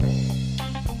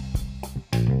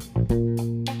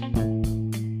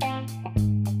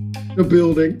the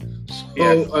building.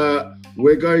 So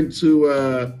we're going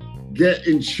to get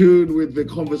in tune with the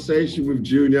conversation with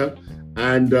Junior.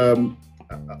 And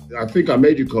I think I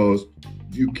made you co-host.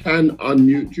 You can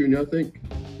unmute, Junior, I think.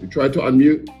 You try to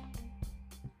unmute.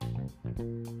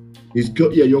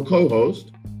 Your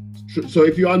co-host. So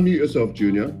if you unmute yourself,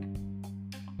 Junior.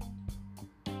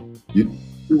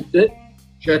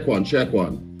 Check one.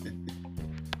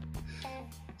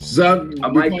 So,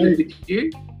 am I good with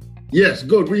you? Yes,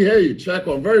 good. We hear you. Check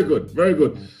one. Very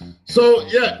good. So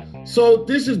so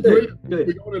this is brilliant. Good.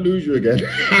 We don't want to lose you again.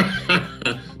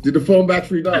 Did the phone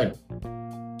battery die?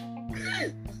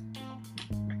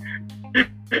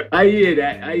 I hear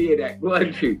that. Go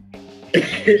on, shoot.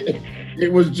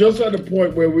 It was just at the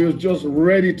point where we was just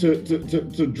ready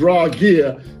to draw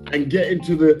gear and get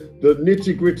into the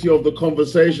nitty-gritty of the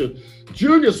conversation.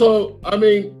 Junior, so I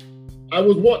mean, I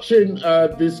was watching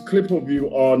this clip of you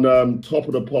on Top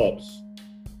of the Pops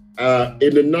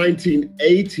in the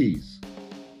 1980s.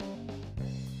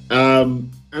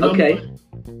 Okay.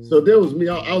 So there was me.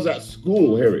 I was at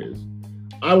school. Here it is.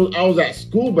 I was at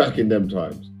school back in them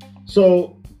times.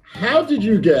 So how did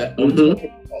you get on Top of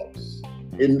the Pops?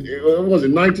 What was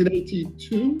it,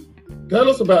 1982? Tell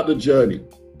us about the journey.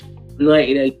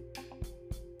 1980.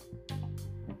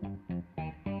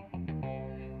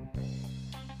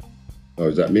 Oh,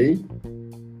 is that me?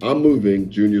 I'm moving.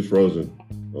 Junior's frozen.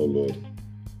 Oh, Lord.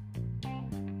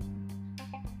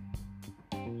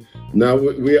 Now,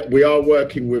 we are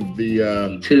working with the...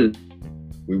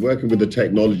 We're working with the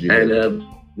technology. And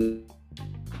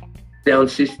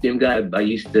sound system guy. I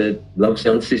used to love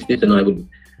sound systems, and I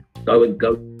would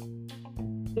go...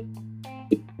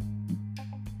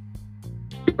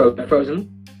 Frozen?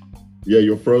 Yeah,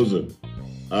 you're frozen.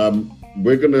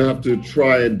 We're going to have to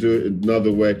try and do it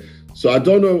another way. So I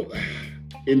don't know,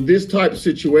 in this type of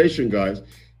situation, guys,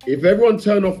 if everyone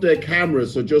turn off their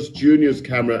cameras, so just Junior's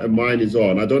camera and mine is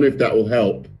on, I don't know if that will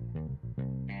help.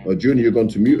 Oh, Junior, you're gone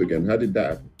to mute again. How did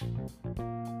that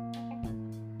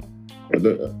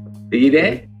happen? Are you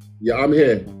there? Yeah, I'm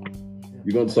here.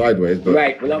 You're gone sideways. But...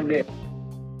 Right, well, I'm there.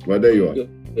 Right, there you are.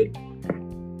 Good.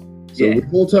 So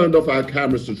we've all turned off our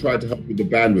cameras to try to help with the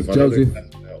bandwidth.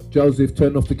 Joseph,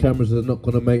 turn off the cameras. They're not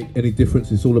going to make any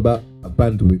difference. It's all about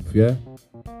bandwidth, yeah?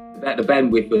 About the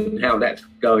bandwidth and how that's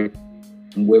going,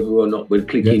 and whether or not we're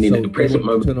clicking in at the present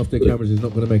moment. Turn off their cameras is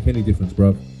not going to make any difference,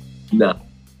 bro. No.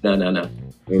 Okay.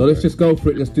 So let's just go for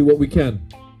it. Let's do what we can.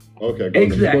 Okay, go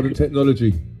exactly. On. Modern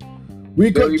technology. We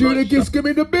got Junior Giscombe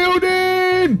in the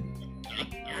building!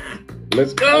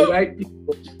 Let's go!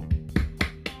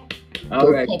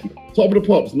 All right. Top of the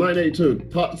Pops, 1982.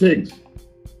 Top things.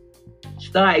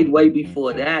 Started way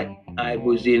before that. I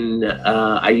was in,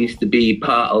 I used to be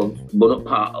I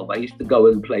used to go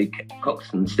and play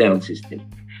Coxsone Sound System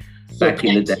back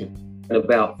in the day,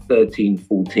 about 13,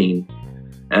 14.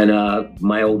 And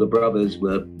my older brothers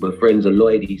were friends of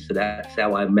Lloydie, so that's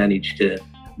how I managed to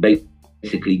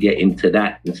basically get into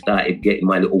that and started getting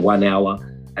my little 1 hour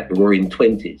at the Roaring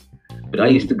Twenties. But I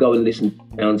used to go and listen to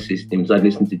sound systems. I'd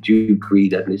listen to Duke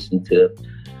Reid, I'd listen to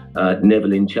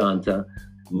Neville Enchanter.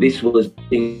 This was the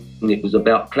thing, it was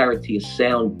about clarity of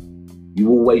sound.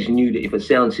 You always knew that if a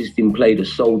sound system played a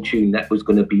soul tune, that was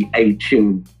going to be a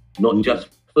tune, not just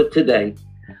for today,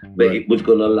 but it was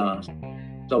going to last.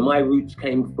 So my roots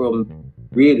came from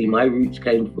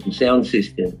sound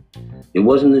system. It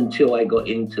wasn't until I got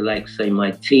into, like, say,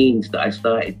 my teens that I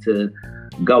started to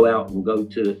go out and go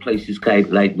to places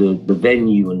like the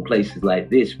Venue and places like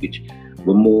this, which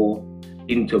were more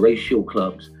interracial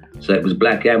clubs. So it was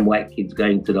black and white kids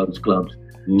going to those clubs.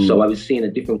 So I was seeing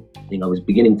a different thing. I was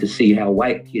beginning to see how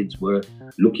white kids were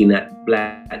looking at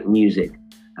black music,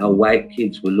 how white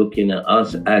kids were looking at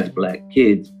us as black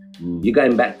kids. You're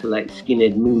going back to like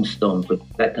Skinhead Moonstomp, but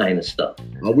that kind of stuff.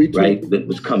 Are we right? That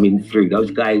was coming through.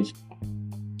 Those guys.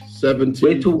 70s.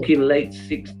 We're talking late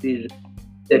 60s,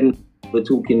 we're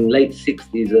talking late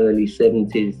 60s, early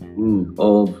 70s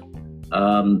of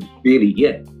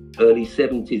early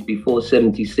 70s, before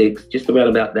 76, just around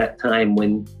about that time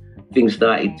when things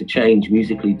started to change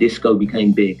musically. Disco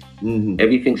became big.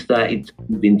 Everything started to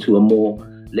move into a more,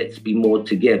 let's be more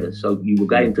together. So you were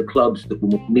going to clubs that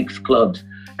were mixed clubs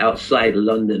outside of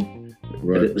London,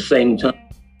 but at the same time,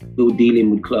 still dealing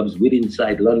with clubs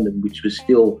inside London, which was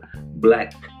still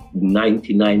black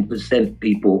 99%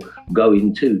 people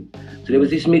going to. So there was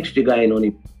this mixture going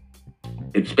on,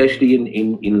 especially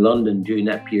in London during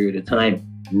that period of time.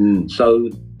 So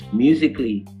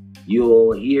musically,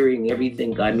 you're hearing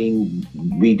everything. I mean,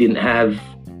 we didn't have,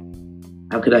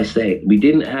 how could I say it? We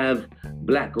didn't have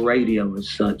black radio as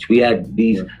such. We had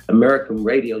these American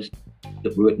radios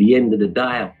that were at the end of the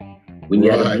dial. when you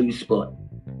had a blue spot.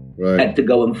 Right. Had to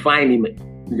go and find him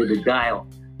under the dial.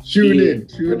 Tune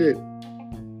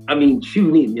in. I mean,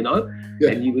 tune in, you know?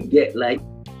 Yeah. And you would get like,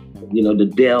 you know, the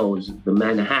Dells, the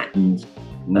Manhattans,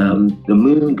 the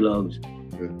Moon Glows,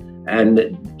 and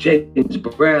James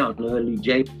Brown,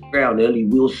 early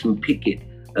Wilson Pickett,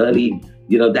 early,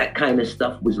 you know, that kind of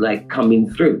stuff was like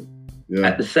coming through. Yeah.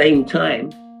 At the same time,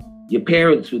 your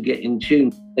parents were getting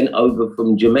tuned and over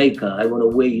from Jamaica. I Want to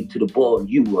Wear You to the Ball,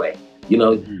 you Roy, you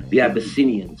know, the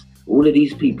Abyssinians, all of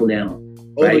these people now,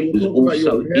 right, was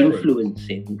also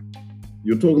influencing.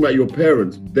 You're talking about your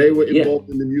parents. They were involved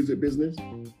in the music business?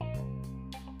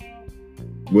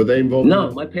 Were they involved?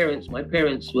 No, my parents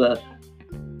were,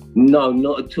 no,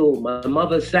 not at all. My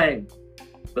mother sang,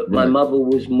 but my mother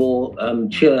was more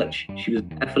church. She was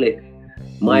Catholic.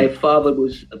 My father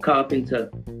was a carpenter,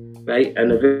 right?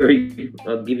 And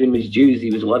I'll give him his dues. He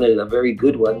was a very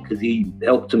good one because he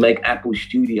helped to make Apple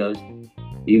Studios.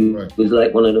 He was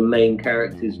like one of the main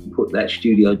characters who put that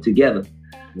studio together.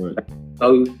 Right.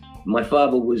 So my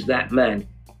father was that man,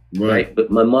 right?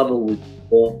 But my mother was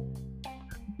more.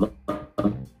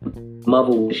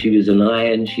 Mother, she was an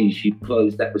iron. She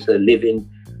closed. That was her living.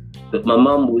 But my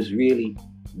mum was really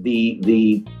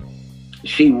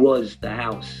she was the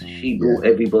house. She brought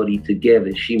everybody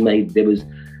together. There was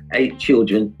 8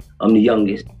 children. I'm the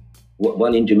youngest.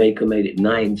 One in Jamaica made it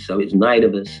 9, so it's 9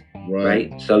 of us,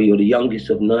 right? So you're the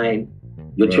youngest of 9.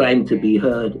 You're trying to be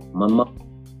heard. My mum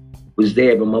was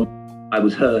there, but I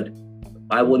was heard.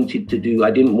 I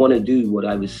didn't want to do what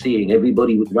I was seeing.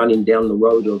 Everybody was running down the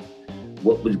road of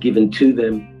what was given to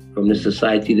them from the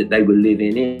society that they were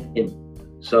living in.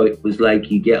 So it was like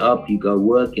you get up, you go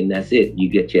work, and that's it. You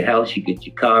get your house, you get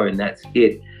your car, and that's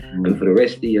it. And for the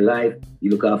rest of your life, you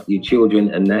look after your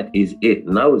children, and that is it.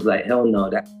 And I was like, hell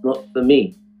no, that's not for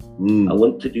me. I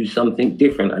want to do something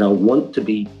different, and I want to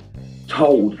be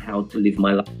told how to live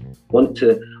my life.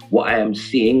 What I am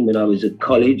seeing when I was at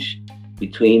college,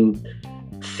 between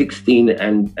 16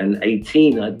 and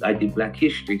 18, I did Black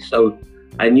History. So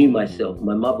I knew myself.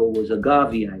 My mother was a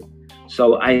Garveyite,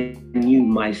 so I knew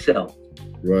myself.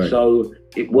 Right. So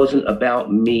it wasn't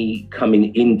about me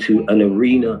coming into an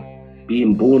arena,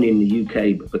 being born in the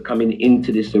UK, but coming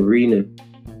into this arena.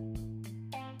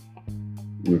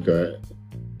 Okay.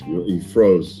 You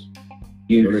froze.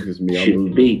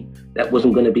 That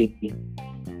wasn't going to be me.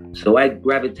 So I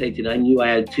gravitated. I knew I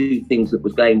had 2 things that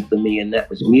was going for me, and that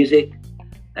was music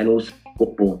and also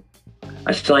football.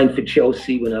 I signed for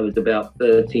Chelsea when I was about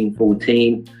 13,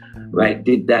 14, right?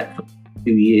 Did that for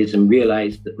 2 years and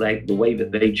realized that like the way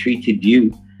that they treated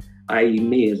you, i.e.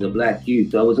 me as a black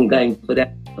youth, I wasn't going for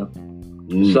that.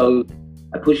 So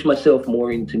I pushed myself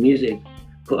more into music,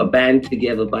 put a band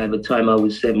together by the time I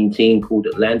was 17 called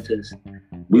Atlantis.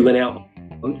 We went out.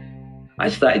 I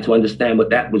started to understand what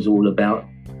that was all about.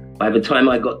 By the time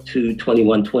I got to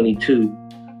 21, 22,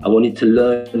 I wanted to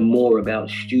learn more about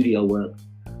studio work.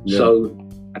 Yeah. So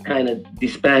I kind of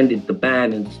disbanded the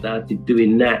band and started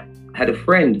doing that. I had a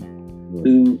friend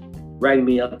who rang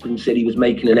me up and said he was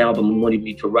making an album and wanted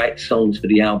me to write songs for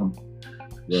the album.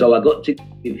 Yeah. So I got to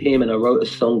give him, and I wrote a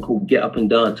song called Get Up and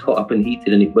Dance, Hot Up and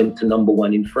Heated, and it went to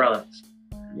 #1 in France.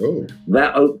 Oh.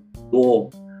 That opened the door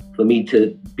for me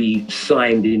to be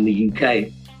signed in the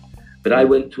UK. But I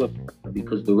went to America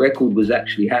because the record was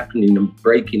actually happening and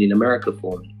breaking in America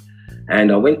for me.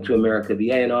 And I went to America.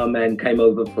 The A&R man came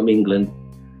over from England,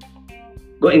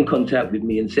 got in contact with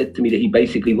me and said to me that he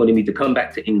basically wanted me to come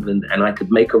back to England and I could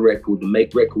make a record and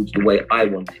make records the way I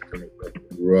wanted to make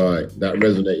records. Right, that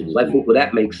resonated. So I thought, well,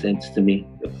 that makes sense to me.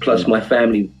 Plus my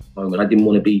family, I didn't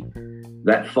want to be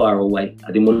that far away.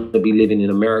 I didn't want to be living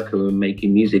in America and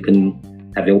making music and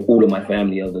having all of my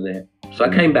family over there. So I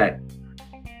came back.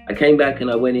 And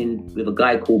I went in with a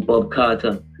guy called Bob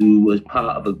Carter, who was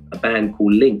part of a band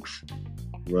called Lynx.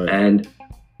 Right. And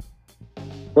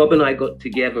Bob and I got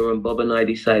together, and Bob and I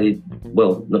decided,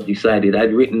 well, not decided,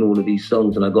 I'd written all of these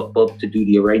songs and I got Bob to do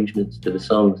the arrangements to the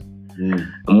songs.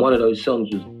 And one of those songs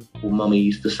was what Mama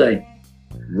Used to Say.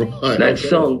 Right. That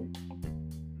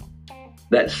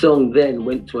song then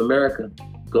went to America,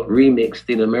 got remixed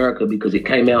in America because it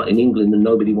came out in England and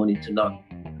nobody wanted to know.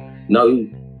 No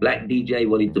black DJ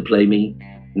wanted to play me.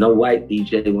 No white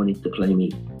DJ wanted to play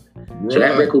me. Right. So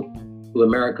that record to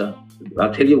America,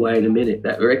 I'll tell you why in a minute.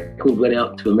 That record went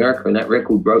out to America and that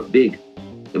record broke big.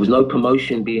 There was no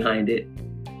promotion behind it.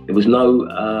 There was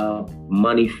no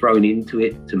money thrown into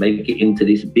it to make it into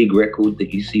this big record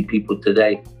that you see people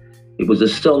today. It was a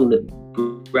song that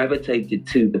gravitated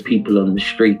to the people on the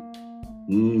street.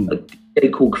 A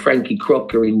DJ called Frankie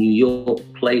Crocker in New York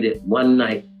played it one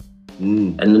night,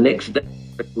 and the next day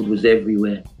the record was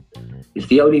everywhere. It's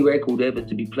the only record ever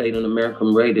to be played on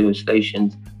American radio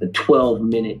stations at 12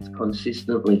 minutes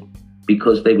consistently,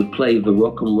 because they would play the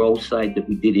rock and roll side that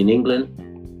we did in England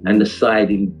and the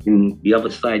side in the other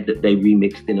side that they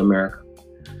remixed in America.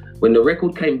 When the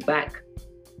record came back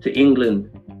to England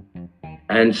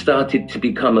and started to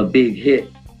become a big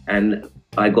hit, and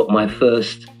I got my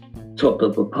first Top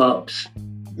of the Pops,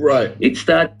 right, it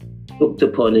started looked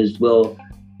upon as, well,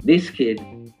 this kid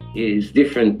is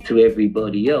different to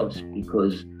everybody else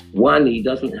because, one, he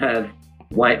doesn't have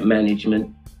white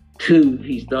management. Two,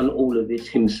 he's done all of this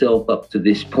himself up to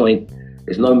this point.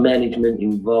 There's no management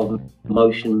involved,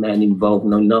 promotion man involved,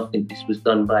 no nothing. This was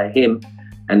done by him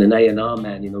and an A&R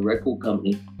man in a record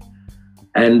company.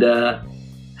 And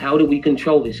how do we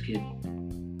control this kid?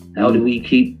 How do we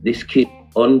keep this kid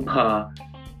on par,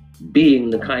 being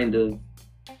the kind of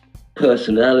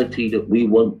personality that we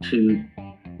want to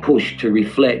push to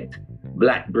reflect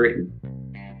Black Britain?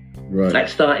 Right. That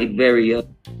started very early.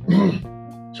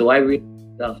 So I really,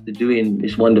 after doing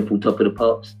this wonderful Top of the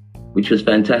Pops, which was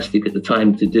fantastic at the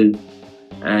time to do,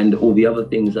 and all the other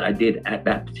things that I did at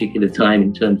that particular time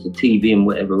in terms of TV and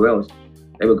whatever else,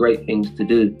 they were great things to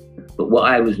do. But what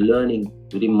I was learning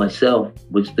within myself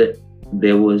was that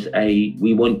there was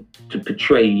we want to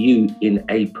portray you in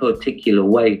a particular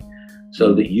way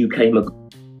so that you came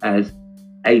as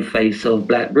a face of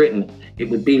Black Britain. It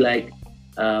would be like,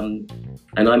 and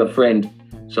I'm a friend,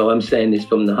 so I'm saying this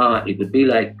from the heart, it would be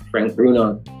like Frank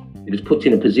Bruno. He was put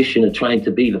in a position of trying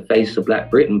to be the face of Black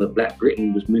Britain, but Black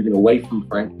Britain was moving away from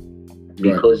Frank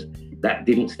because that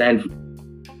didn't stand for.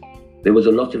 There was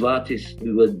a lot of artists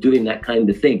who were doing that kind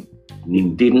of thing.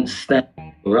 It didn't stand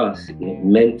for us. It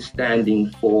meant standing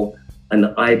for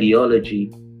an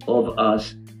ideology of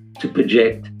us to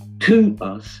project to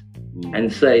us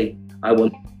and say, I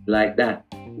want like that.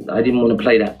 I didn't want to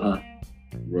play that part.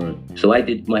 Right. So I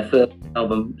did my first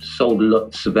album, sold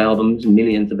lots of albums,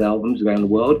 millions of albums around the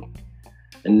world.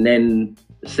 And then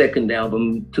the second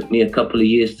album took me a couple of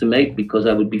years to make because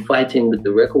I would be fighting with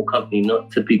the record company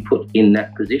not to be put in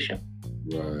that position.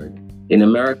 Right. In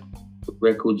America, I put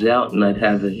records out and I'd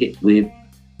have a hit with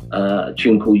a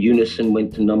tune called Unison,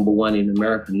 went to #1 in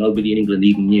America. Nobody in England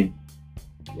even knew,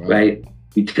 right?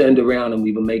 We turned around and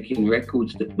we were making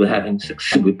records that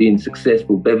were being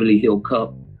successful. Beverly Hill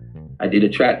Cop. I did a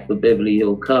track for Beverly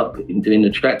Hill Cop. In doing the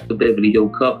track for Beverly Hill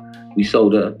Cop, we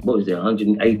sold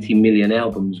 180 million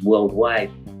albums worldwide.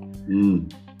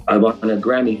 I won a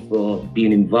Grammy for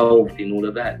being involved in all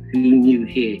of that. Who knew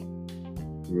here?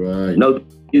 Right. Nobody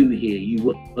knew here. You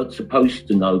were not supposed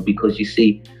to know because, you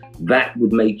see, that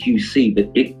would make you see that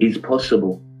it is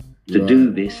possible to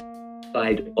do this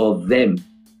side of them.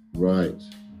 Right.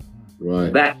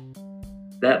 Right.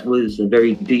 That was a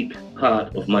very deep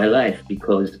part of my life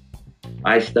because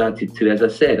I started to, as I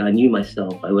said, I knew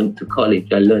myself. I went to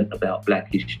college. I learned about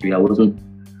Black history. I wasn't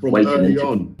waiting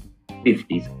until the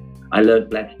 50s. I learned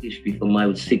Black history from when I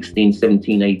was 16,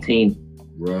 17, 18.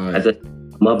 Right. As a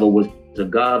mother was a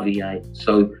Garveyite.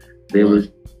 So there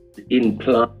was in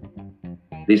plant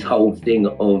this whole thing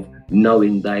of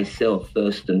knowing thyself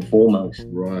first and foremost.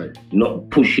 Right. Not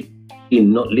pushing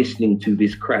in, not listening to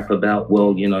this crap about,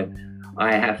 well, you know,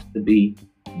 I have to be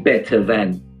better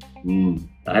than.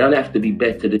 I don't have to be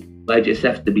better than, I just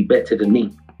have to be better than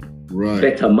me. Right.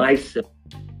 Better myself.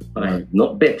 Right.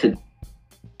 Not better.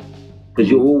 Because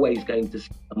you're always going to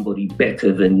see somebody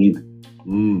better than you.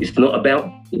 It's not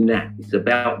about being that. It's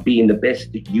about being the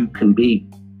best that you can be,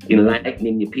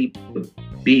 enlightening your people to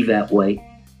be that way,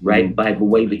 right? By the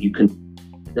way that you can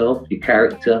yourself, your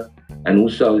character, and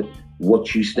also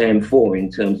what you stand for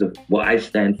in terms of what I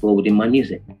stand for within my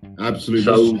music. Absolutely.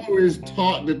 So, the show is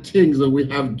Talk the Things, and we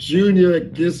have Junior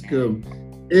Giscombe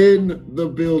in the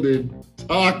building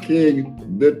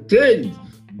talking the things.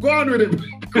 Go on with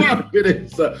it. Go on with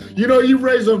it, sir. You know, you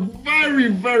raise a very,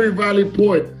 very valid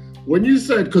point. When you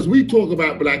said, because we talk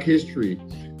about Black history,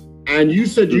 and you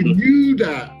said you knew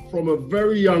that from a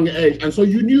very young age, and so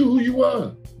you knew who you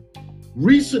were.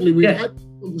 Recently, we had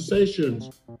conversations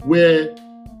where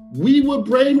we were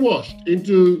brainwashed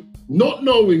into not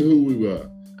knowing who we were.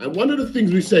 And one of the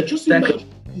things we said, just imagine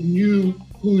you knew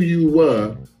who you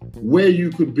were, where you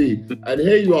could be. And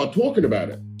here you are talking about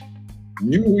it.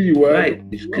 Knew who you were. Right.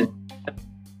 It's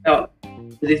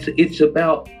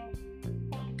about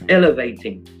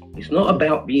elevating. It's not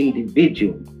about the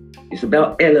individual. It's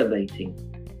about elevating.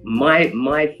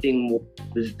 My thing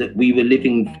was that we were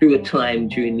living through a time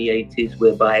during the 80s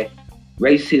whereby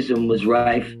racism was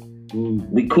rife.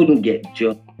 We couldn't get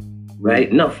jobs, right?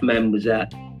 Enough men was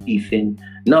out beefing.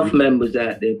 Enough men was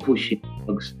out there pushing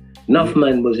drugs. Enough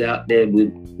man was out there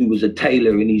who was a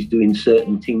tailor and he's doing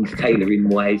certain things tailoring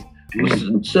wise.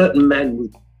 Certain man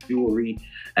with jewelry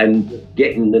and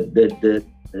getting the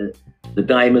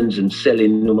diamonds and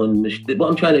selling them on the street. What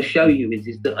I'm trying to show you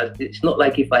is that it's not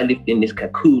like if I lived in this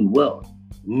cocoon world.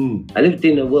 I lived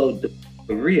in a world that was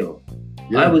for real.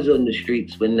 I was on the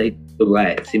streets when they did the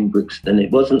riots in Brixton.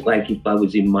 It wasn't like if I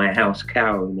was in my house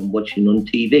cowering and watching on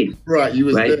TV. Right, you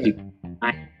was there.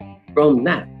 From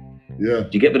that. Yeah. Do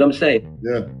you get what I'm saying?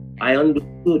 Yeah. I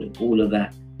understood all of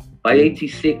that. By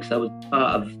 86, I was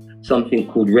part of something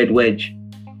called Red Wedge,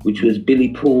 which was which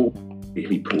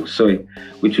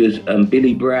was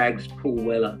Billy Braggs, Paul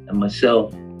Weller, and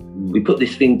myself. We put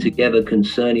this thing together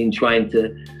concerning trying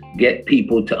to get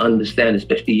people to understand,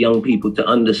 especially young people, to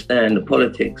understand the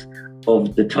politics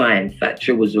of the time.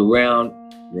 Thatcher was around.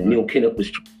 Neil Kinnock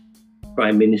was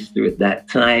Prime Minister at that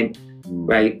time,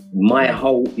 right? My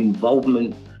whole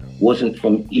involvement wasn't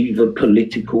from either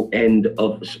political end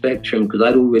of the spectrum because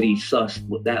I'd already sussed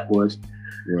what that was.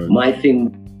 My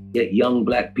thing, get young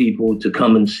black people to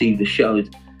come and see the shows,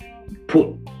 put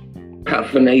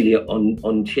paraphernalia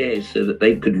on chairs so that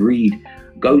they could read,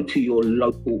 go to your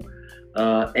local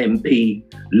MP,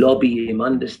 lobby him,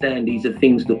 understand these are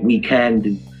things that we can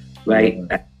do, right?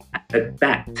 At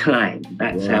that time,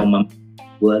 that's how my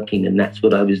working, and that's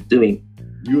what I was doing.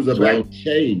 You was about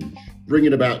change,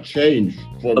 bringing about change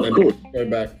from of course. Going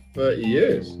back 30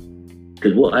 years.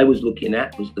 Because what I was looking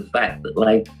at was the fact that,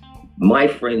 like, my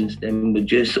friends then were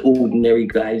just ordinary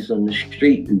guys on the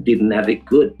street who didn't have it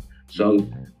good. So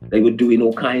they were doing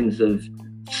all kinds of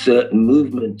certain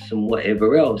movements and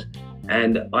whatever else.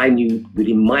 And I knew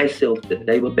within myself that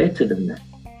they were better than that.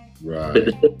 Right. But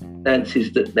the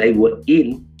circumstances that they were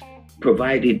in,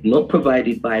 not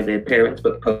provided by their parents,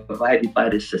 but provided by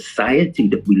the society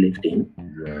that we lived in,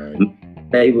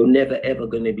 they were never ever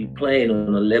going to be playing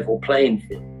on a level playing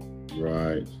field.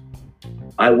 Right.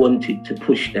 I wanted to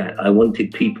push that. I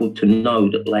wanted people to know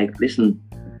that, like, listen,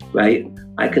 right,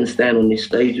 I can stand on this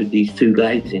stage with these two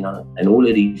guys, and all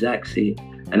of these acts here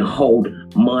and hold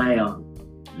my own.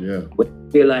 Yeah. When I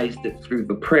realized that through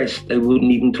the press, they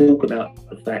wouldn't even talk about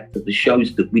the fact of the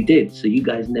shows that we did. So you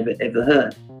guys never ever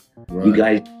heard. Right. You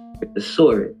guys never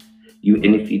saw it.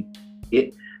 And if you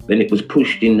it, then it was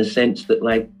pushed in the sense that,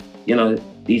 like, you know,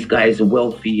 these guys are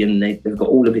wealthy and they've got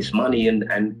all of this money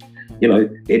and you know,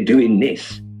 they're doing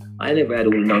this. I never had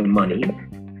all no money.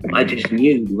 I just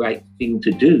knew the right thing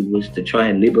to do was to try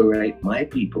and liberate my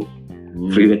people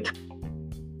through it,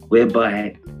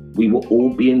 whereby we were all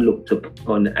being looked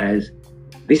upon as,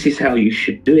 this is how you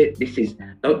should do it. This is,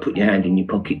 don't put your hand in your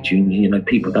pocket, Junior. You know,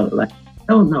 people don't like,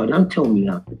 no, don't tell me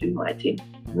how to do my thing.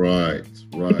 Right.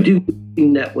 You do your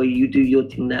thing that way, you do your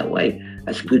thing that way.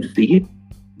 That's good for you.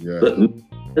 Yeah. But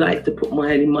I like to put my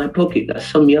hand in my pocket. That's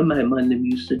some young man them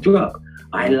used to drop.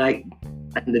 I like,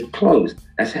 and the clothes,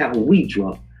 that's how we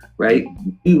drop, right?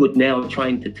 You were now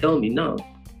trying to tell me, no,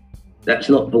 that's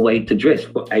not the way to dress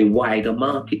for a wider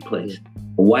marketplace.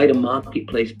 A wider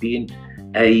marketplace being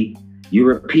a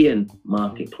European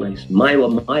marketplace. My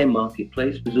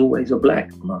marketplace was always a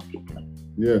black marketplace.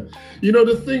 Yeah. You know,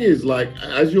 the thing is, like,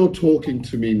 as you're talking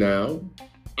to me now,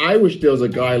 I wish there was a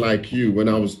guy like you when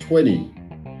I was 20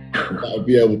 that would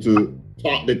be able to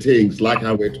talk the things like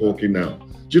how we're talking now.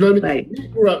 Do you know what I mean? We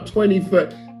grew up 20,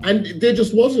 and there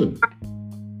just wasn't.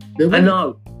 I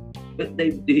know. But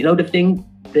they, you know, the thing,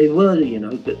 they were, you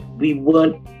know, but we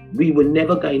were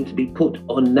never going to be put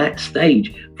on that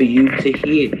stage for you to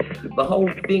hear. The whole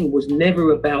thing was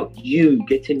never about you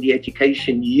getting the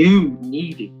education you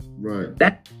needed. Right.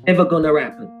 That's never going to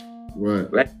happen.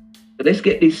 Right. Right. So let's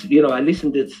get this, you know, I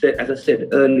listened to, as I said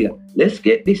earlier, let's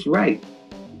get this right.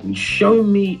 Show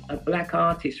me a black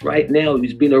artist right now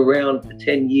who's been around for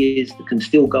 10 years that can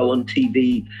still go on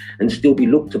TV and still be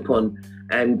looked upon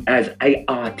and as an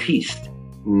artist.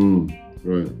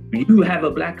 Right. You have a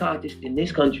black artist in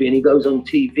this country and he goes on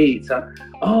TV. It's like,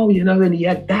 oh, you know, and he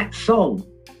had that song.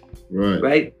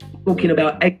 Right. Talking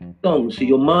about 8 songs. So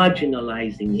you're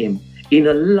marginalizing him in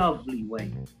a lovely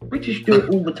way. British do it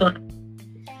all the time.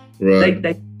 Right.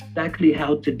 They exactly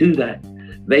how to do that.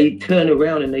 They turn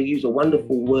around and they use a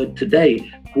wonderful word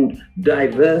today called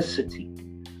diversity.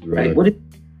 Right. What does it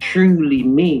truly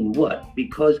mean? What?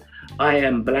 Because I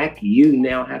am black, you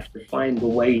now have to find a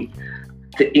way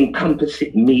to encompass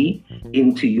me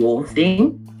into your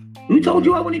thing. Who told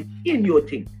you I wanted to be in your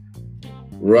thing?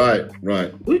 Right.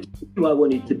 Who told you I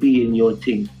wanted to be in your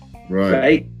thing?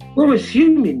 Right. We're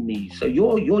assuming these, so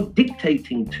you're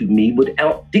dictating to me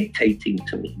without dictating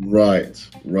to me. Right.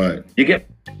 You get?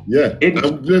 Yeah.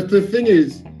 The thing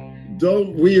is,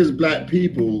 don't we as black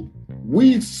people,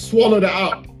 we swallow that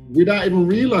up without even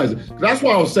realizing. That's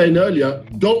why I was saying earlier,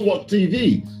 don't watch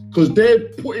TV, because they're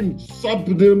putting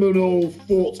subliminal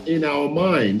thoughts in our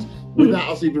minds without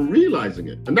us even realizing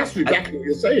it. And that's exactly what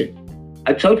you're saying.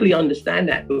 I totally understand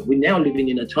that, but we're now living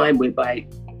in a time whereby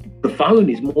the phone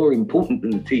is more important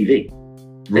than the TV.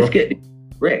 Let's get it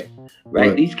correct,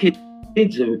 right? These kids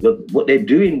are, what they're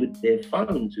doing with their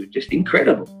phones are just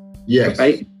incredible. Yes.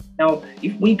 Right? Now,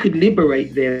 if we could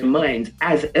liberate their minds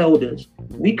as elders,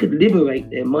 we could liberate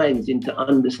their minds into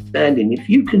understanding. If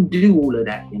you can do all of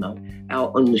that,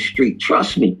 out on the street,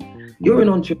 trust me, you're an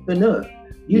entrepreneur.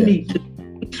 You need to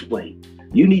this way.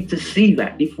 You need to see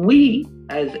that. If we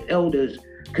as elders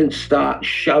can start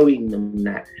showing them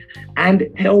that and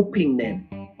helping them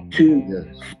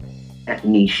to that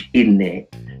niche in there,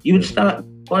 you would start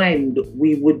to find that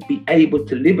we would be able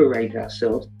to liberate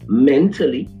ourselves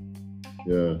mentally.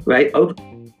 Right? I'm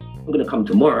going to come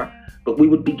tomorrow, but we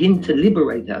would begin to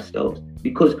liberate ourselves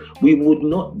because we would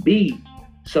not be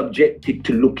subjected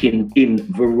to looking in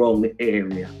the wrong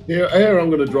area. Here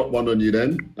I'm going to drop one on you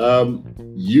then.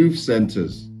 Youth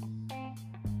centers.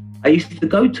 I used to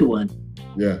go to one.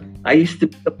 Yeah. I used to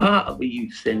be a part of a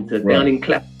youth center down in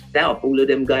Clapham South. All of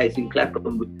them guys in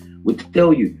Clapham would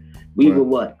tell you. We were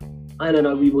what? I don't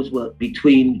know, we was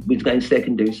going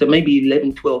secondary. So maybe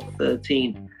 11, 12,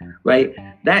 13, right?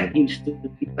 That used to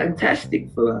be fantastic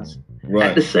for us. Right.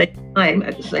 At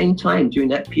the same time, during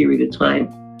that period of time,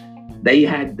 they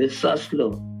had the sus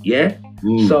law,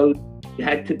 So you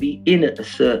had to be in at a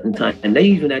certain time. And they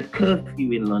even had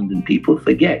curfew in London. People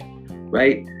forget,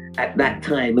 right? At that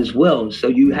time as well. So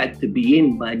you had to be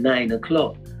in by 9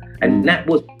 o'clock. And that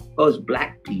was because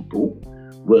black people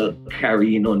were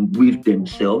carrying on with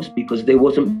themselves because there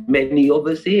wasn't many of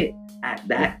us here at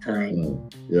that time.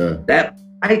 That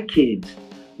white kids,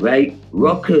 right?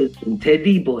 Rockers and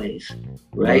teddy boys,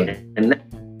 right? And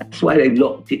that's why they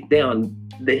locked it down.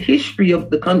 The history of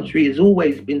the country has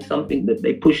always been something that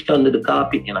they pushed under the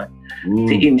carpet,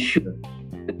 to ensure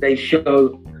that they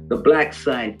show the black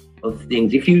side of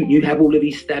things. If you have all of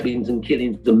these stabbings and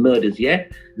killings and murders,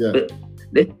 but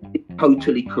let's be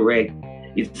totally correct.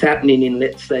 It's happening in,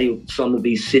 let's say, some of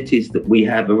these cities that we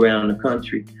have around the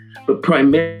country, but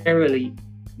primarily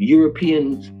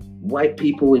Europeans, white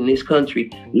people in this country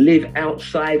live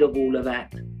outside of all of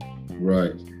that.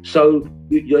 Right. So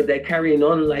they're carrying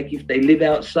on like if they live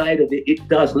outside of it, it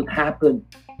doesn't happen.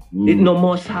 It no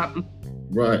more happen.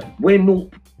 Right. We're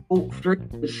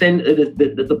 0.3% of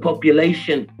the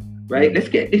population, right? Let's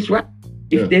get this right.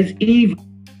 If there's even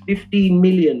 15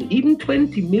 million, even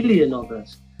 20 million of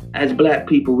us as black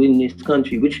people in this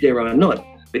country, which there are not,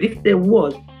 but if there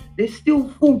was, there's still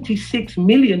 46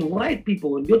 million white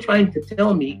people, and you're trying to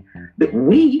tell me that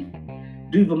we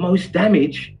do the most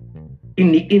damage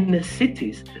in the inner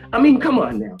cities. I mean, come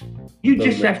on now. You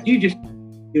just use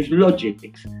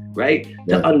logics, right?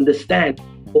 To understand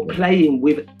or playing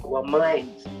with our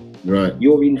minds. Right.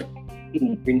 You're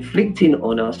inflicting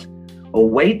on us a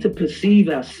way to perceive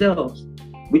ourselves,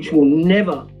 which will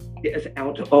never get us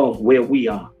out of where we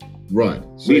are. Right.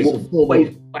 So it's a form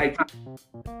of,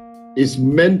 it's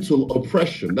mental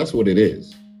oppression. That's what it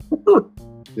is.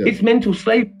 It's mental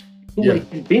slavery. It's always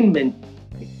been mental.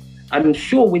 I'm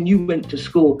sure when you went to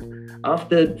school,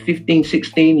 after 15,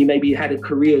 16, you maybe had a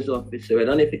careers officer. I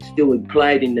don't know if it's still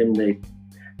applied in them days.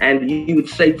 And you would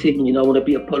say to him, I want to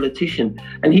be a politician.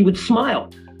 And he would smile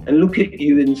and look at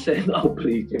you and say, oh,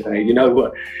 please, you know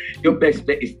what? Your best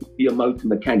bet is to be a motor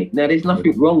mechanic. Now, there's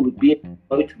nothing wrong with being a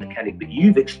motor mechanic, but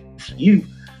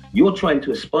you're trying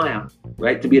to aspire,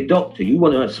 right, to be a doctor. You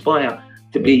want to aspire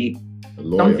to be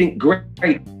something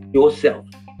great yourself.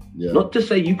 Not to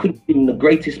say you could have been the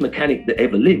greatest mechanic that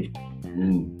ever lived,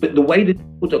 but the way that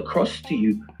it put across to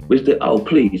you was that, oh,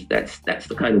 please, that's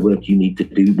the kind of work you need to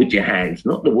do with your hands,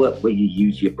 not the work where you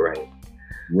use your brain.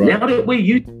 Right. Now that we're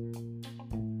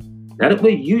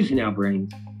using our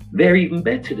brains, they're even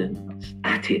better than us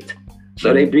at it.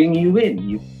 So they bring you in.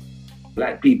 You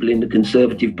black people in the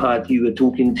Conservative Party who are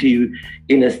talking to you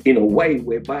in a way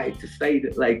whereby to say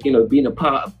that, like, being a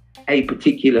part of a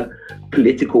particular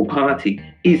political party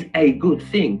is a good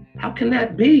thing. How can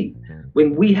that be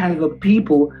when we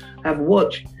people have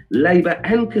watched Labour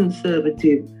and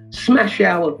Conservative smash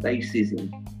our faces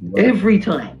in every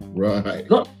time? Right.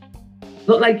 Not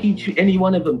like any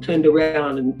one of them turned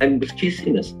around and was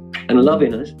kissing us and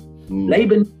loving us.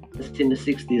 Labour needed us in the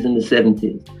 60s and the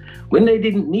 70s. When they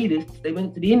didn't need us, they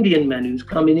went to the Indian man who's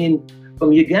coming in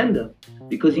from Uganda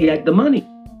because he had the money.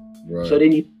 Right. So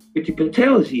then Priti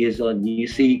Patel's years on, you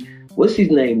see, what's his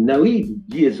name? Naeem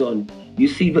years on, you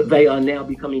see that they are now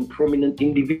becoming prominent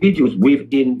individuals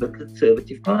within the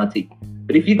Conservative Party.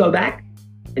 But if you go back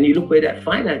And you look where that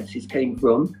finances came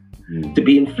from to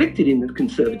be inflicted in the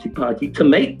Conservative Party to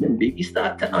make them big. You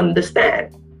start to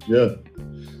understand. Yeah.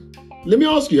 Let me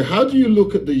ask you, how do you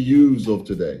look at the youths of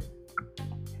today?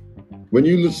 When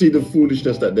you see the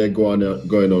foolishness that they're going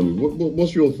on,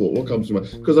 what's your thought? What comes to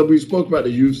mind? Because we spoke about the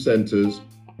youth centres.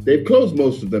 They've closed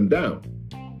most of them down.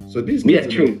 So these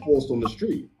kids are forced on the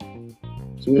street.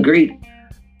 So, agreed.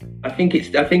 I think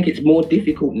it's more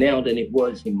difficult now than it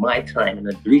was in my time. And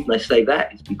the reason I say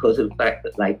that is because of the fact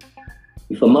that, like,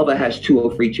 if a mother has 2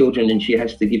 or 3 children and she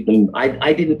has to give them,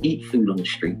 I didn't eat food on the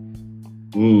street.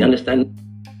 You understand?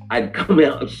 I'd come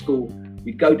out of school,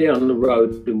 we'd go down the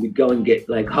road and we'd go and get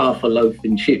like half a loaf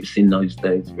and chips in those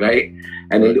days, right?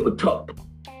 And a little top,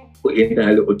 put in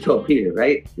a little top here,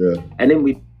 right? Yeah. And then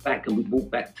we'd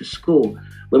walk back to school.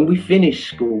 When we finished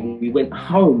school, we went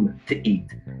home to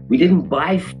eat. We didn't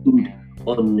buy food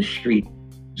on the street.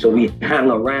 So we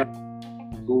hung around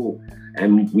school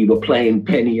and we were playing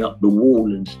penny up the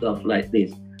wall and stuff like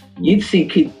this. You'd see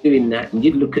kids doing that and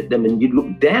you'd look at them and you'd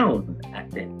look down at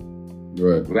them.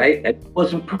 Right? And it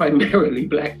wasn't primarily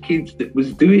black kids that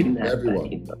was doing that.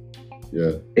 Everyone.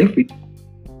 Yeah.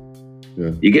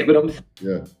 You get what I'm saying?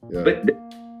 Yeah. But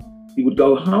you would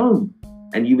go home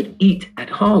and you would eat at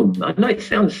home. I know it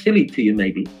sounds silly to you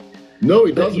maybe. No,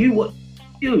 it doesn't. You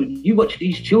watch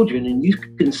these children and you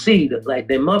can see that like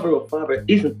their mother or father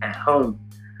isn't at home.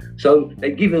 So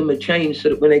they give them a change so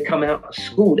that when they come out of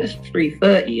school, that's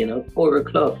 3:30, 4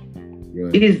 o'clock.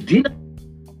 Right. Here's dinner.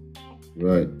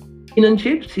 Right. And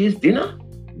chips, here's dinner.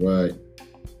 Right.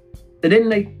 So then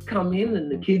they come in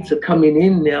and the kids are coming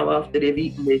in now after they've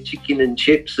eaten their chicken and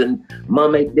chips and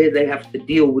mum ain't there. They have to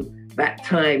deal with that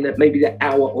time, that maybe that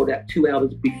hour or that 2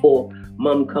 hours before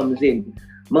mum comes in.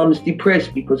 Mum's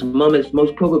depressed because mum has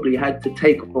most probably had to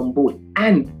take on board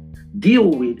and deal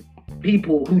with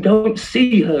people who don't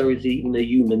see her as even a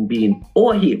human being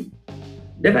or him.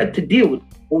 They've had to deal with it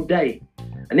all day.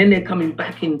 And then they're coming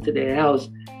back into their house.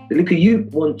 The little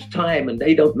youth wants time and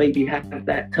they don't maybe have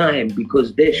that time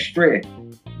because they're stressed.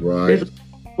 Right. There's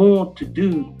more to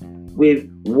do with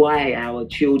why our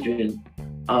children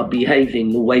are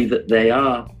behaving the way that they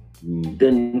are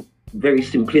than very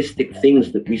simplistic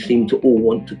things that we seem to all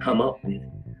want to come up with.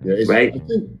 Right?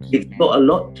 It's got a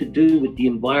lot to do with the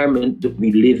environment that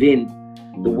we live in,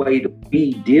 the way that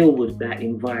we deal with that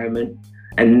environment,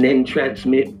 and then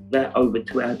transmit that over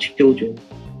to our children.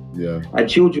 Yeah. Our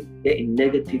children are getting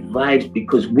negative vibes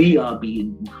because we are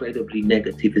being incredibly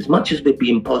negative as much as we're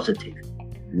being positive.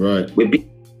 Right. We're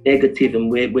being negative and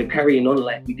we're carrying on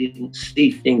like we didn't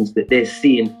see things that they're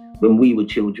seeing when we were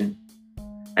children.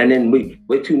 And then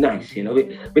we're too nice, we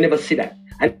never see that.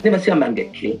 I never see a man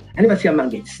get killed. I never see a man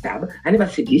get stabbed. I never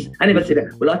see this. I never see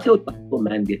that. Well, I tell you, I saw a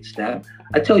man get stabbed.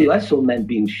 I tell you, I saw a man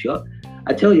being shot.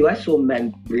 I tell you, I saw a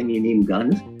man bringing in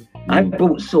guns. I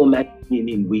saw a man bringing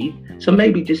in weed. So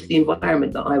maybe just the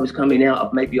environment that I was coming out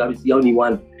of, maybe I was the only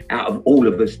one out of all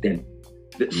of us then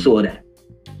that saw that.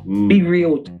 Be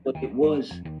real to what it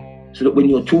was, so that when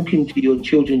you're talking to your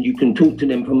children, you can talk to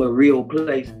them from a real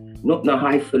place, not the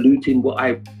highfalutin what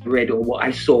I read or what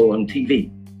I saw on TV.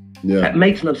 Yeah. That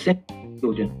makes no sense to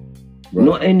children. Right.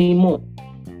 Not anymore.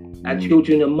 Our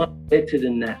children are much better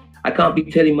than that. I can't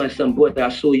be telling my son, boy, I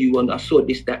saw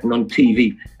this, that, and on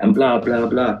TV, and blah, blah,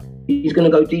 blah. He's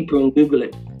going to go deeper and Google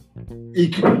it.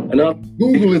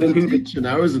 Google is the teacher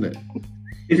now, isn't it?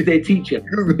 It's their teacher.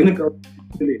 He's going to go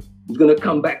Google it. He's going to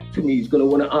come back to me. He's going to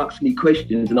want to ask me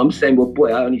questions. And I'm saying, well,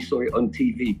 boy, I only saw it on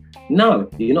TV. No,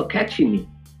 you're not catching me.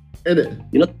 Innit?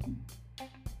 You're not.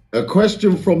 A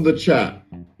question from the chat.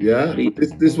 Yeah,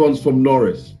 this one's from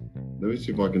Norris. Let me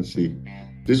see if I can see.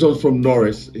 This one's from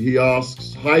Norris. He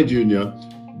asks, "Hi Junior,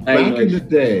 back in the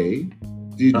day,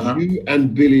 did you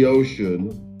and Billy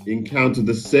Ocean encounter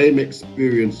the same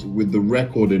experience with the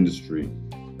record industry,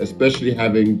 especially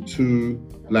having 2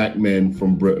 black men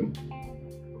from Britain?"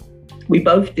 We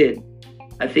both did.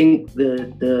 I think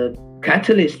the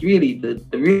catalyst, really, the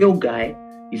real guy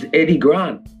is Eddie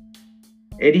Grant.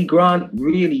 Eddie Grant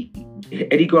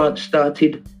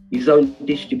started his own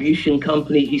distribution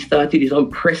company. He started his own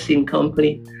pressing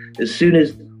company. As soon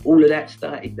as all of that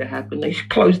started to happen, they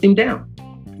closed him down.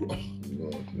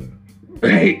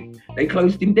 Right? They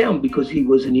closed him down because he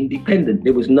was an independent.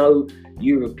 There was no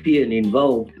European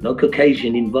involved, no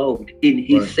Caucasian involved in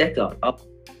his setup of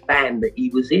the band that he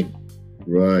was in.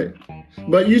 Right.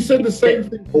 But you said the same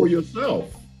thing for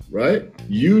yourself, right?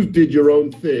 You did your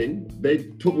own thing. They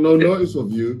took no notice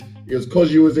of you. It was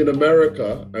because you was in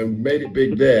America and made it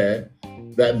big there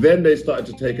that then they started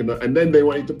to take and then they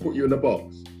wanted to put you in a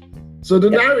box. So the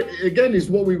narrative, again, is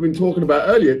what we've been talking about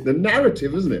earlier. The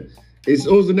narrative, isn't it? It's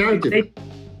always the narrative.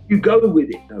 you go with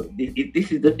it, though,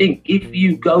 this is the thing. If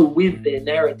you go with their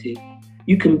narrative,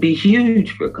 you can be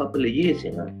huge for a couple of years,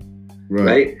 you know,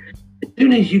 right? As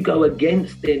soon as you go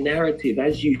against their narrative,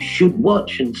 as you should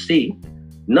watch and see,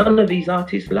 none of these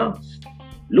artists last.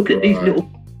 Look at these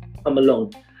little come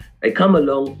along. They come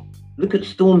along. Look at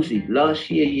Stormzy. Last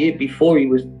year before, he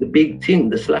was the big thing,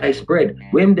 the sliced bread.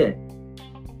 When there?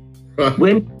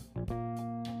 When,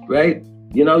 right?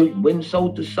 You know, when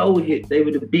Soul to Soul hit, they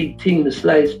were the big thing, the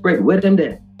sliced bread. Where them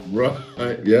there? Right.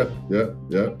 Yeah.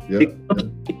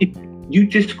 You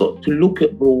just got to look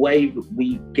at the way that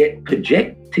we get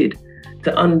projected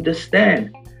to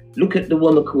understand. Look at the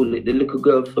woman, call it the little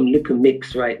girl from Liquor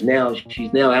Mix right now.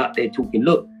 She's now out there talking,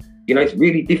 look, you know, it's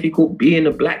really difficult being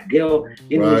a black girl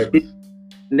in this business.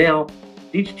 Now,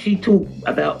 did she talk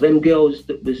about them girls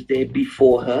that was there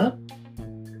before her,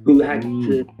 who had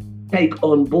to take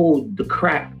on board the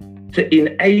crap to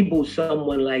enable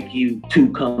someone like you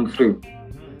to come through?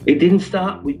 It didn't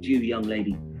start with you, young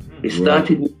lady. It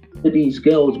started with these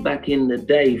girls back in the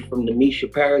day, from the Misha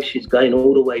Parishes going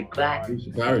all the way back.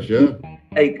 Misha Parish, yeah.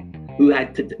 Who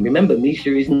had to remember,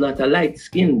 Misha is not a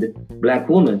light-skinned black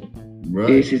woman. Right.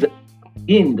 This is a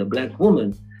skinned black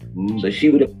woman. So she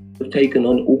would have taken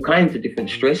on all kinds of different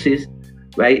stresses,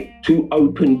 right, to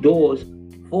open doors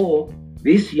for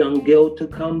this young girl to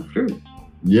come through.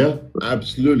 Yeah,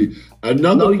 absolutely.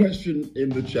 Another question in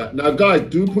the chat. Now, guys,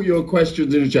 do put your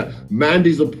questions in the chat.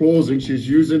 Mandy's applauding. She's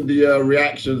using the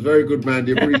reactions. Very good,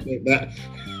 Mandy. Appreciate that.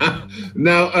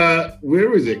 Now,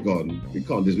 where is it gone? We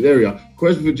can't. There we are.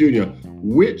 Question for Junior.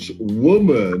 Which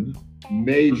woman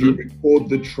made you record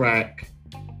the track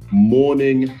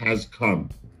 "Morning Has Come"?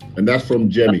 And that's from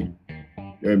Jemmy.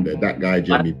 That guy,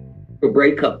 Jemmy. A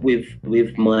breakup with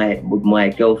my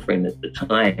girlfriend at the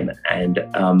time, and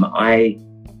I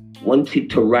wanted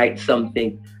to write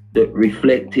something that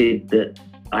reflected that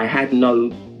I had no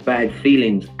bad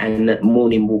feelings and that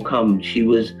morning will come. She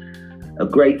was a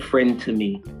great friend to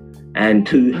me, and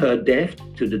to her death,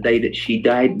 to the day that she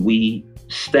died, we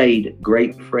stayed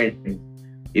great friends.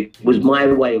 It was my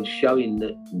way of showing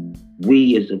that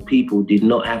we as a people did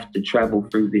not have to travel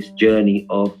through this journey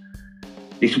of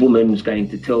this woman's going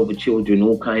to tell the children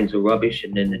all kinds of rubbish,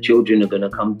 and then the children are going to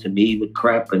come to me with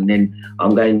crap, and then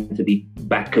I'm going to be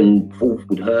back and forth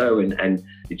with her, and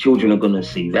the children are going to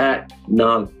see that.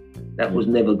 No, that was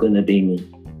never going to be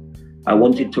me. I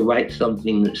wanted to write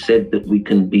something that said that we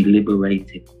can be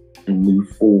liberated and move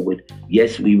forward.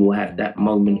 Yes, we will have that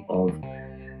moment of,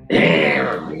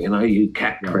 you know, you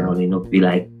cat crowning, or be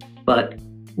like, but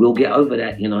we'll get over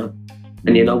that, you know.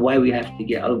 And you know why we have to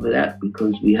get over that?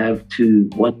 Because we have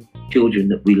one children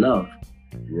that we love.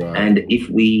 Right. And if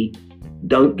we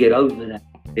don't get over that,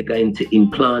 they're going to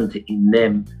implant in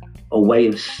them a way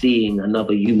of seeing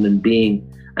another human being.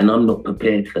 And I'm not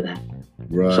prepared for that.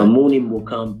 Right. So Morning Will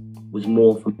Come was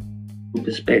more from a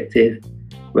perspective,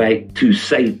 right? To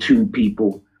say to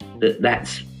people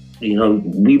that's, you know,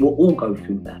 we will all go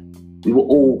through that. We will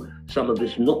all, some of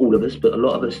us, not all of us, but a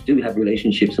lot of us do have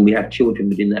relationships, and we have children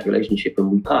within that relationship,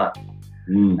 and we part.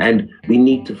 And we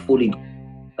need to fully,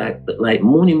 like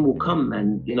morning will come,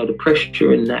 and you know, the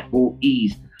pressure and that will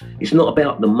ease. It's not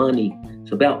about the money.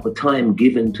 It's about the time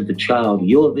given to the child.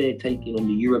 You're there taking on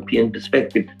the European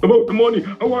perspective. About the money.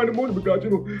 I want the money because,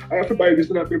 you know, I have to buy this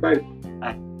and I have to buy it.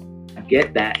 I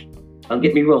get that. Don't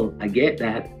get me wrong. I get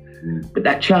that. But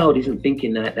that child isn't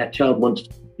thinking that. That child wants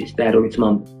its dad or its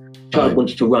mum. Child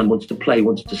wants to run, wants to play,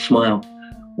 wants to smile,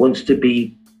 wants to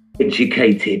be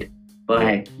educated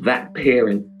by that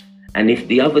parent. And if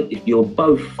you're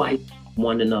both fighting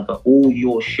one another, all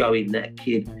you're showing that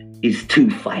kid is to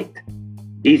fight,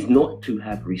 is not to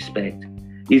have respect,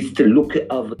 is to look at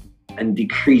others and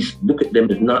look at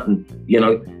them as nothing. You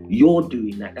know, you're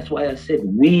doing that. That's why I said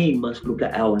we must look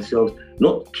at ourselves,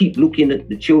 not keep looking at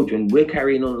the children. We're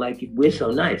carrying on like we're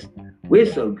so nice, we're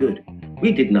so good.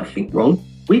 We did nothing wrong.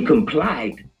 We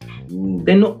complied.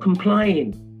 They're not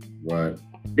complying. Right.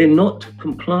 They're not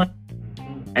complying.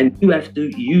 And you have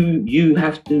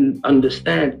to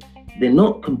understand they're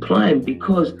not complying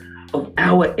because of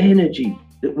our energy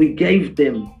that we gave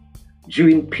them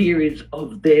during periods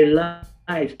of their lives.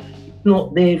 It's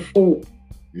not their fault.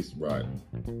 It's right.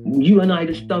 You and I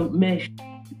just don't mesh.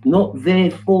 It's not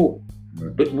their fault.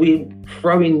 Right. But we're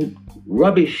throwing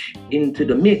rubbish into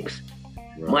the mix.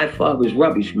 Right. My father's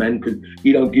rubbish, man, because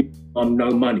he don't give no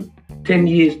money. 10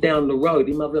 years down the road,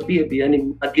 he mother baby,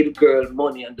 and I give a girl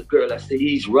money, and the girl, I say,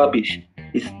 he's rubbish.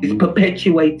 It's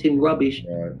perpetuating rubbish.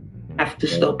 Right. Have to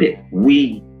stop it.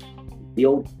 We, the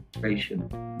old generation.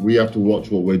 We have to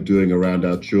watch what we're doing around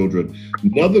our children.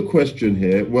 Another question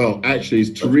here. Well, actually,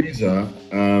 it's Teresa.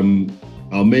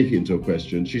 I'll make it into a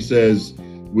question. She says,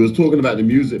 we was talking about the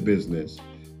music business,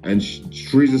 and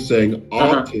Teresa's saying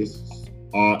artists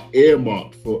are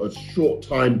earmarked for a short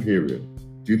time period.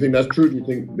 Do you think that's true? Do you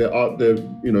think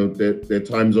their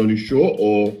time's only short,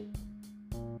 or?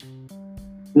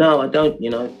 No, I don't,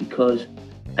 because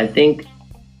I think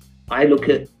I look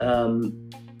at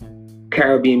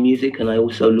Caribbean music and I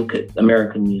also look at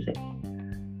American music.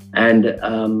 And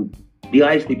the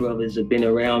Isley Brothers have been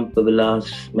around for the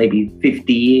last maybe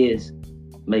 50 years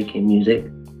making music.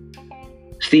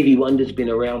 Stevie Wonder's been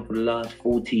around for the last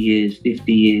 40 years,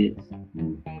 50 years.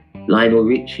 Lionel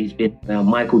Richie's been around.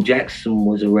 Michael Jackson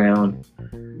was around,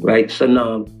 right? So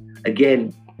now,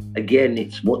 again,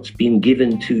 it's what's been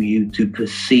given to you to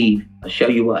perceive. I'll show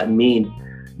you what I mean.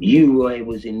 You, Roy,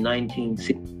 was in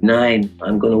 1969.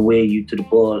 I'm gonna wear you to the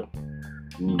ball.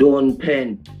 Dawn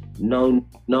Penn, no,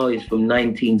 is from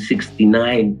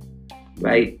 1969,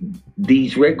 right?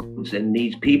 These records and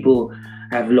these people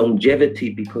have longevity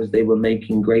because they were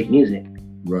making great music.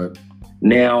 Right.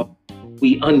 Now,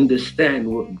 we understand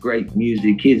what great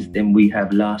music is, then we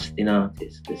have lasting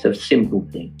artists. It's a simple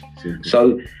thing.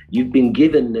 So you've been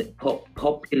given that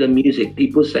popular music.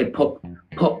 People say pop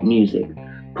music.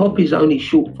 Pop is only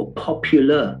short for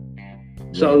popular.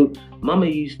 So Mama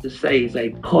used to say it's a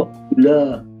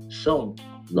popular song,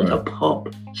 not a pop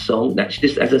song. That's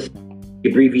just as an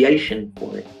abbreviation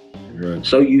for it. Right.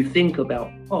 So you think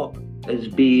about pop as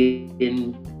being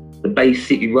the Bay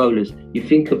City Rollers. You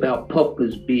think about pop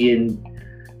as being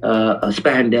a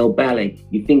Spandau Ballet.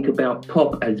 You think about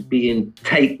pop as being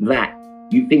Take That.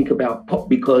 You think about pop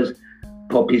because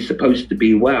pop is supposed to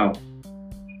be wow.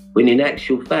 When in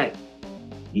actual fact,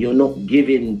 you're not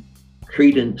giving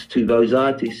credence to those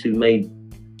artists who made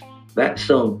that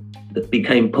song that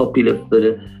became popular for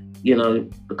the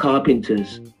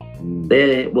Carpenters.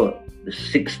 They're the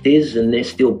 60s and they're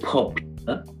still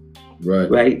popular.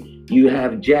 Right. You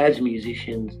have jazz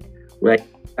musicians, right?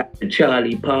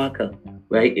 Charlie Parker,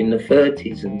 right? In the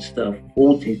 30s and stuff,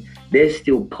 40s, they're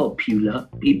still popular.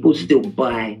 People still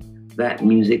buy that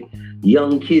music.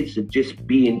 Young kids are just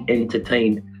being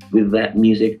entertained with that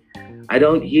music. I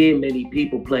don't hear many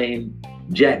people playing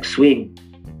Jack Swing,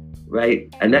 right?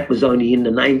 And that was only in the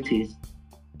 90s.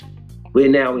 We're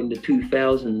now in the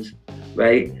 2000s,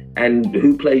 right? And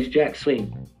who plays Jack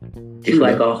Swing? It's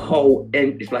like a whole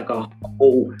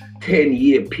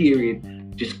 10-year period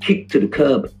just kicked to the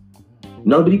curb.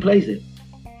 Nobody plays it.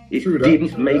 It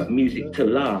didn't make music to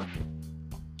laugh.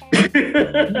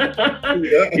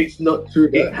 It's not true.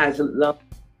 It hasn't laughed.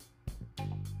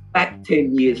 Back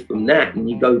 10 years from that, and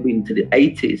you go into the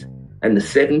 80s and the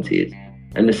 70s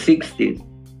and the 60s,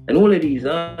 and all of these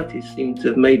artists seem to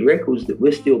have made records that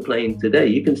we're still playing today.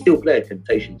 You can still play a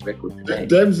Temptations record today.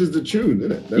 Dems is the tune,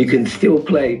 isn't it? You can still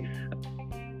play,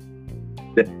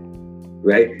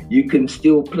 right? You can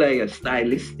still play a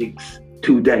Stylistics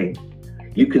today.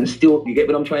 You get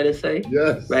what I'm trying to say?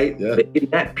 Yes. Right? Yeah. But in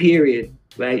that period,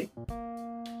 right?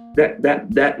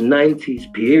 That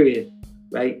 90s period,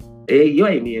 right? Hey, you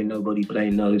ain't hearing nobody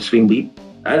playing no swing beat.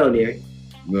 I don't hear it.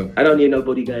 No. I don't hear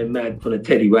nobody going mad for the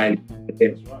Teddy Riley.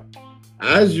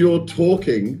 As you're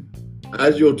talking,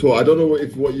 I don't know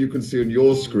if what you can see on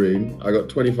your screen. I got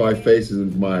 25 faces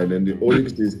in mine, and all you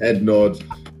can see is head nods.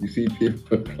 You see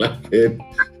people clapping,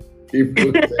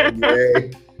 people saying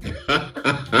yay.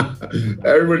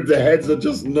 Everybody's heads are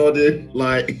just nodding,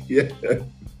 like, yeah.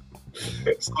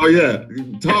 So yeah,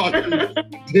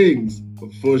 things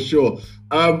for sure.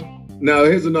 Now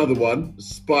here's another one.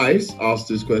 Spice asked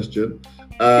this question.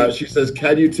 She says,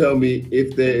 can you tell me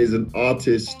if there is an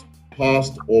artist,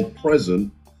 past or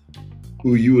present,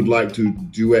 who you would like to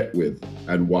duet with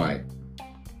and why?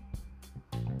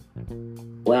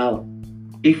 Wow.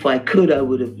 If I could, I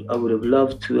would have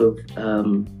loved to have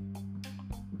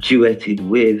duetted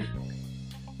with,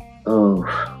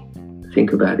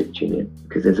 think about it, Julian,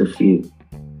 because there's a few.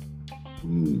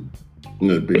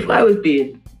 If I was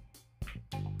being,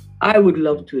 I would have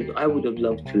loved to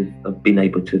have been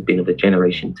able to have been of a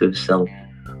generation to have sung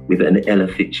with an Ella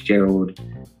Fitzgerald,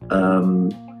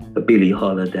 a Billie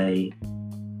Holiday,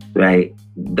 right?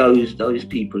 Those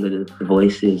people are the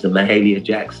voices, and Mahalia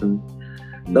Jackson.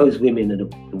 Those women are the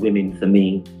women for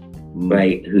me,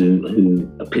 right? Who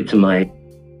epitomize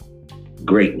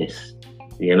greatness.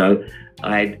 You know,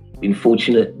 I'd been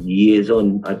fortunate years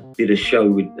on. I did a show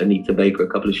with Anita Baker, a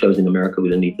couple of shows in America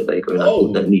with Anita Baker, and I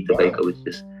thought that Anita Baker was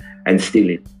just, and still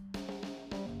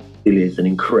is an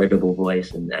incredible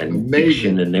voice and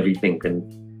diction and everything, and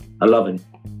I love it.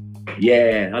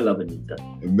 Yeah, I love Anita.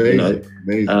 Amazing,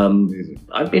 you know? amazing.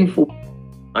 I've been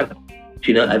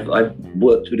You know, I've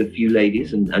worked with a few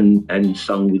ladies and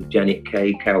sung with Janet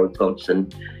Kay, Carol Thompson,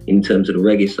 in terms of the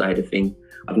reggae side of things.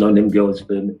 I've known them girls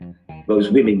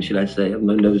those women, should I say. I've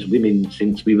known those women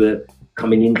since we were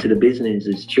coming into the business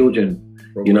as children.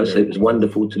 You know, so it was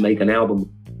wonderful to make an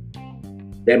album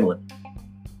with them on.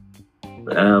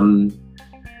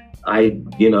 I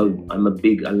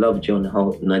love John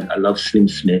Holt and I love Slim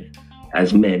Smith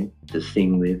as men to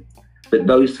sing with. But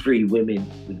those three women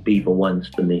would be the ones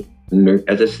for me. And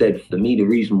as I said, for me, the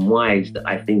reason why is that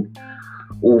I think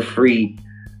all three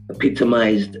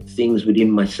epitomized things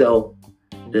within myself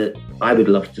that I would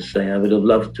love to say. I would have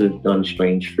loved to have done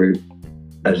Strange Fruit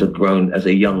as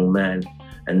a young man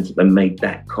and made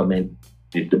that comment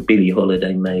that Billie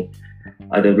Holiday made.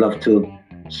 I'd have loved to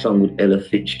have sung with Ella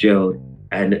Fitzgerald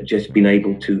and just been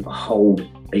able to hold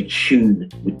a tune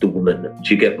with the woman.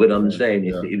 Do you get what I'm saying?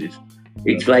 Yeah.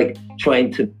 It's like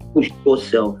trying to push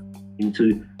yourself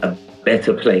into a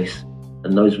better place,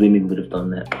 and those women would have done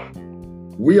that.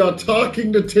 We are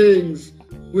talking the things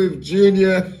with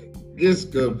Junior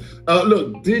Giscombe.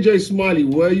 Look, DJ Smiley,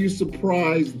 were you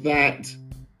surprised that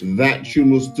tune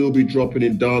will still be dropping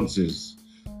in dances?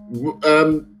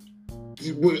 Morning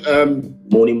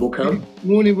will come.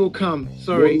 Morning will come.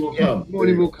 Sorry.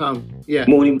 Morning will come. Yeah.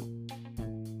 Morning.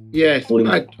 Yes.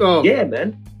 Morning. Yeah,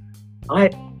 man.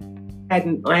 I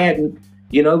hadn't.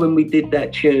 You know, when we did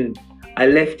that tune, I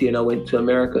left here and I went to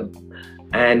America.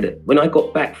 And when I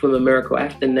got back from America, I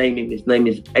have to name him. His name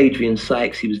is Adrian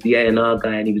Sykes. He was the A&R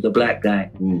guy and he was a black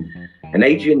guy. Mm. And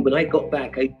Adrian, when I got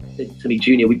back, he said to me,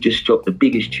 Junior, we just dropped the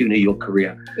biggest tune of your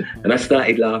career. And I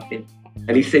started laughing.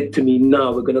 And he said to me,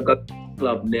 no, we're going to go to the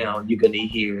club now and you're going to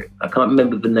hear it. I can't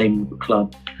remember the name of the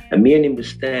club. And me and him were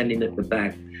standing at the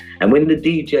back. And when the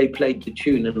DJ played the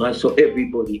tune and I saw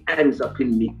everybody hands up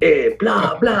in the air,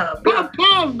 blah, blah, blah,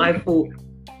 I thought,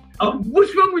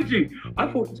 what's wrong with you? I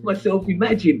thought to myself,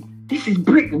 imagine, this is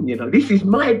Britain, you know, this is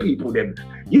my people then.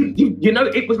 You know,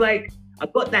 it was like, I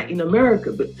got that in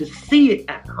America, but to see it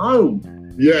at home,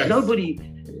 yes. Nobody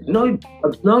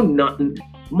nothing.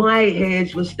 My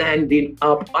hairs were standing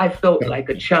up. I felt like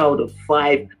a child of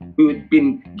 5 who had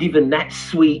been given that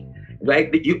sweet,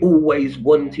 right, that you always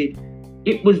wanted.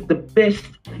 It was the best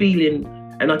feeling,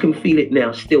 and I can feel it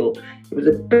now still. It was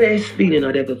the best feeling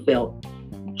I'd ever felt.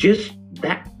 Just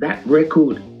that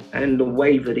record and the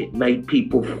way that it made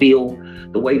people feel,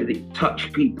 the way that it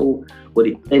touched people, what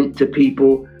it meant to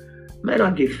people. Man,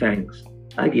 I give thanks.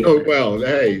 Well,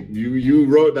 hey, you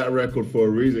wrote that record for a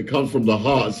reason. It comes from the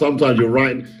heart. Sometimes you're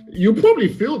writing, you probably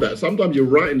feel that. Sometimes you're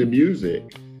writing the music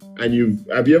and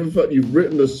have you ever felt you've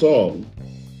written a song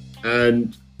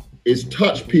and it's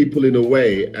touched people in a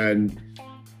way and,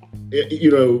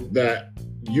 you know, that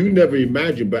you never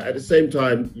imagined, but at the same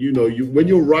time, you know, when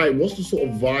you're writing, what's the sort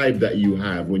of vibe that you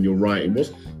have when you're writing? Do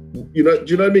you know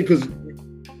what I mean? Because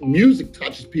music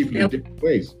touches people in different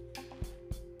ways.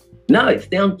 No, it's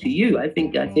down to you. I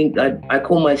think I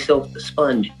call myself the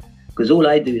sponge because all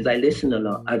I do is I listen a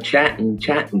lot. I chat and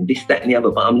this, that, and the other,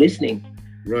 but I'm listening.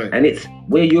 Right. And it's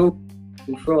where you're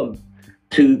from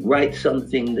to write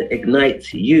something that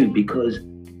ignites you because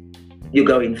you're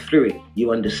going through it.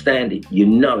 You understand it. You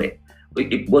know it.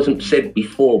 It wasn't said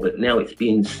before, but now it's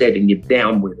being said and you're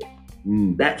down with it.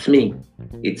 Mm. That's me.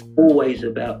 It's always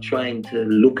about trying to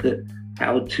look at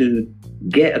how to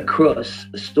get across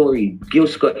a story. Gil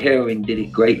Scott-Heron did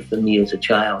it great for me as a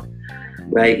child,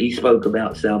 right? He spoke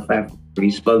about South Africa. He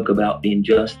spoke about the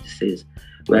injustices,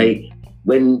 right?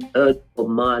 When Bob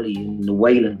Marley and the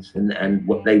Wailers and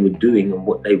what they were doing and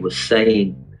what they were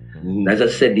saying, as I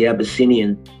said, the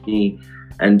Abyssinian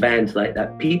and bands like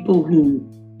that, people who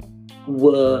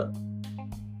were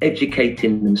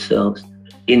educating themselves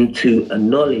into a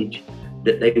knowledge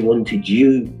that they wanted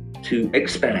you to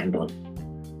expand on.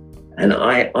 And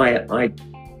I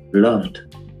loved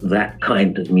that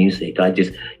kind of music. I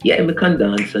just, we can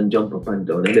dance and jump up and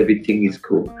down and everything is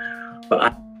cool. But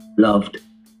I loved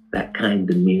that kind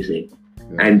of music.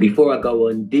 Yeah. And before I go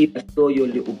on, Dee, I saw your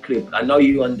little clip. I know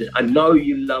you love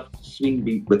the swing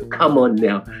beat, but come on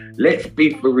now, let's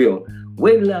be for real.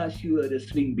 When last you heard a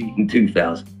swing beat in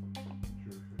 2000?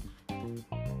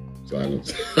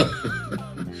 Silence.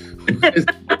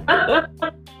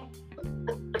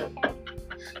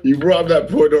 You brought up that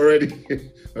point already.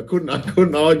 I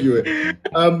couldn't argue it.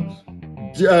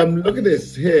 Look at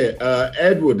this here,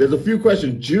 Edward. There's a few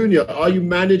questions. Junior, are you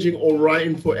managing or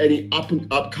writing for any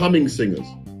upcoming singers?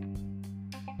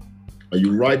 Are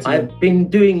you writing?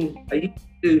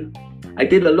 I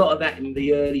did a lot of that in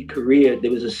the early career.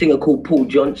 There was a singer called Paul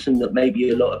Johnson that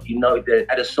maybe a lot of you know that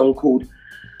had a song called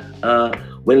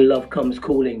When Love Comes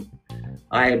Calling.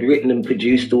 I had written and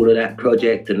produced all of that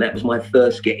project, and that was my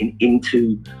first getting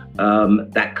into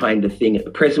that kind of thing. At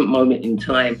the present moment in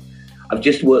time, I've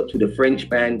just worked with a French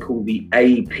band called the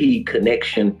AP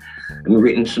Connection and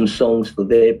written some songs for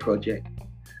their project.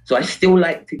 So I still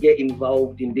like to get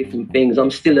involved in different things.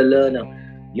 I'm still a learner.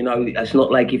 You know, it's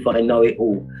not like if I know it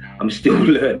all, I'm still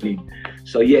learning.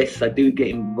 So yes, I do get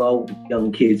involved with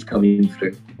young kids coming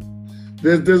through.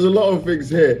 There's a lot of things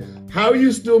here. How are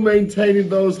you still maintaining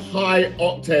those high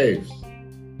octaves?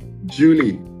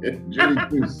 Julie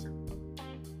Goose.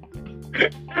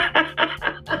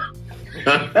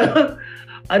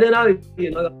 I don't know,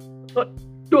 you know, I'm not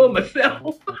sure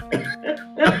myself.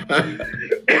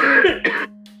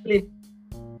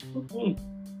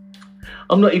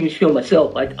 I'm not even sure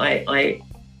myself.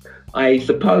 I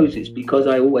suppose it's because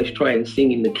I always try and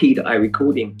sing in the key that I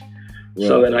record in. Yeah.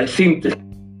 So, and I seem to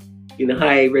in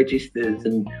high registers,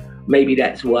 and maybe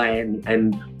that's why. And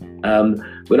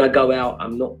when I go out,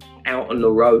 I'm not out on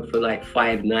the road for like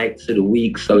 5 nights of the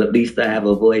week. So at least I have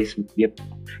a voice, you know,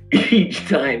 each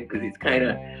time, because it's kind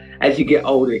of, as you get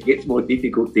older, it gets more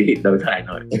difficult to hit those high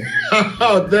notes.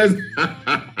 Oh, there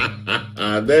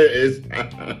it is.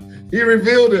 He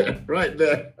revealed it right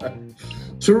there.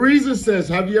 Teresa says,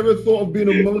 have you ever thought of being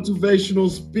a motivational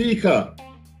speaker?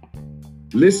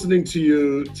 Listening to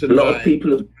you tonight, a lot of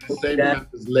people have same that.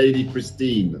 As Lady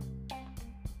Christine.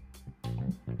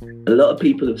 A lot of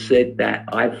people have said that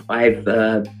I've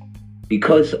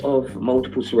because of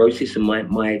multiple sclerosis, and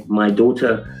my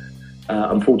daughter,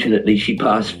 unfortunately, she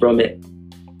passed from it.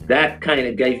 That kind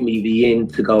of gave me the in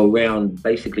to go around,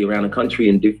 basically around the country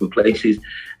in different places,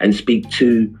 and speak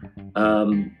to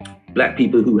Black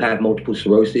people who have multiple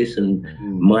sclerosis and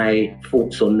my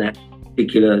thoughts on that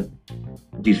particular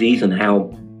disease and how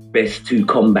best to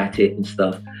combat it and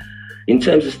stuff. In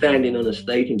terms of standing on a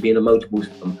stage and being a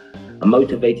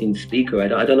motivating speaker, I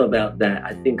don't know about that.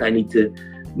 I think I need to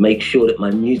make sure that my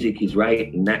music is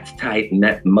right and that's tight and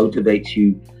that motivates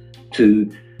you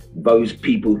to those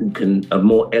people who are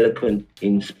more eloquent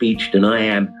in speech than I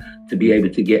am, to be able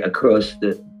to get across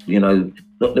that, you know,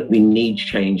 not that we need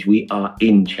change, we are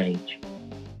in change.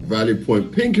 Valid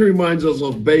point. Pinky reminds us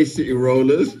of Bay City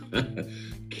Rollers.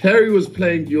 Kerry was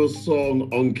playing your song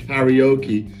on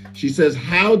karaoke. She says,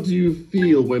 how do you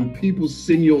feel when people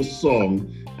sing your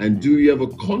song, and do you ever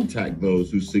contact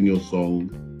those who sing your song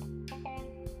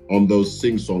on those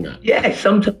sing-song apps?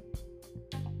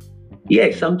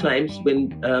 Yeah, sometimes when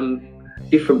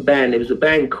different band, there was a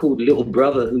band called Little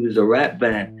Brother who was a rap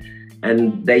band,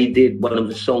 and they did one of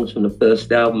the songs from the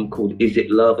first album called Is It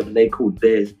Love, and they called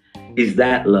theirs Is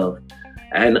That Love.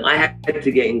 And I had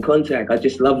to get in contact. I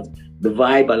just loved the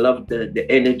vibe, I loved the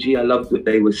energy, I loved what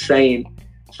they were saying.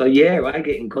 So yeah, I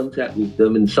get in contact with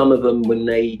them, and some of them, when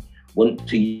they want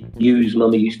to use,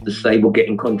 Mama used to say, well, get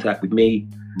in contact with me,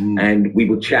 and we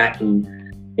would chat, and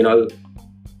you know,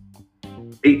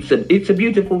 it's a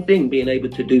beautiful thing being able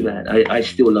to do that. I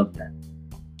still love that.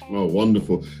 Oh,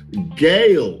 wonderful.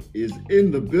 Gail is in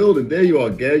the building. There you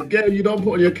are, Gail. Gail, you don't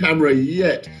put on your camera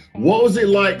yet. What was it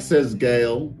like, says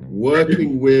Gail,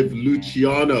 working with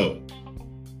Luciano?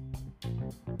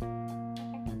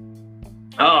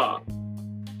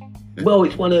 Well,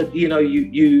 it's one of, you know,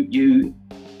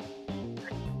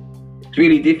 it's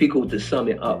really difficult to sum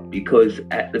it up, because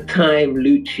at the time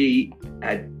Lucci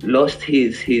had lost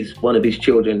one of his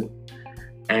children,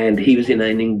 and he was in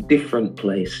an indifferent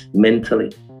place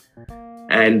mentally.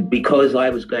 And because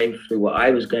I was going through what I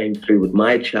was going through with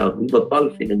my child, we were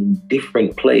both in an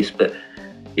indifferent place. But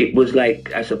it was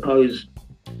like, I suppose,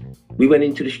 we went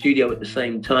into the studio at the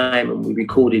same time and we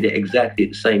recorded it exactly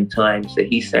at the same time. So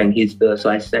he sang his verse,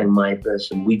 I sang my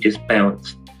verse, and we just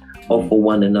bounced off of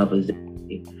one another's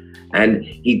energy. And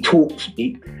he talked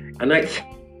me, and that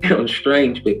sounds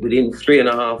strange, but within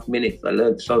 3.5 minutes, I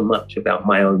learned so much about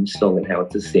my own song and how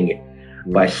to sing it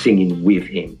by singing with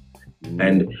him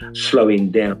and slowing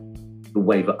down the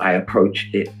way that I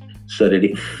approached it so that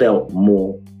it felt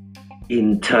more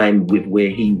in time with where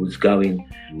he was going.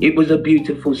 It was a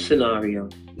beautiful scenario,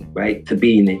 right, to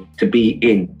be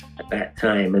in at that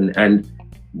time. And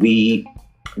we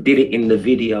did it in the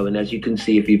video. And as you can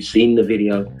see, if you've seen the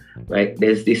video, right,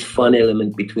 there's this fun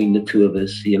element between the two of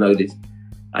us. You know,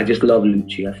 I just love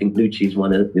Lucci. I think Lucci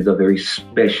is a very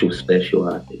special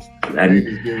artist.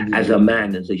 And as a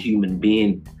man, as a human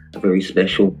being, a very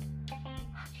special.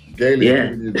 Gail is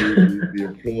giving you the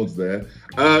applause there.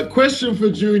 Question for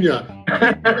Junior.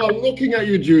 People are looking at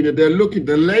you, Junior. The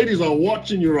ladies are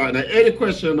watching you right now. Air the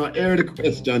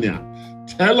question, yeah.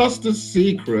 Tell us the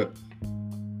secret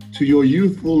to your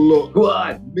youthful look,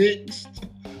 mixed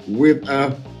with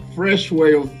a fresh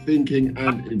way of thinking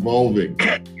and evolving.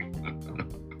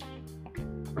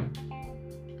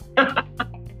 I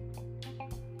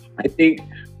think,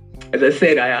 as I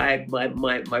said,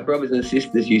 my brothers and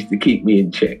sisters used to keep me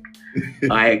in check.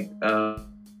 I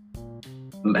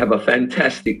have a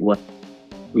fantastic wife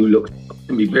who looks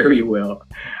after me very well.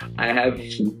 I have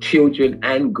some children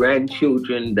and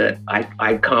grandchildren that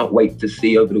I can't wait to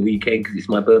see over the weekend because it's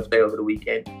my birthday over the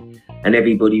weekend. And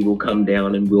everybody will come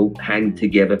down and we'll hang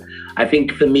together. I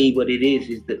think for me, what it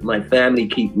is that my family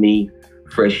keep me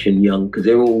fresh and young because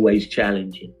they're always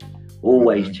challenging,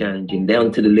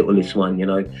 down to the littlest one, you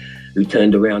know, who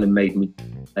turned around and made me,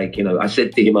 like, you know, I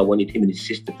said to him, I wanted him and his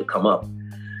sister to come up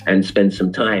and spend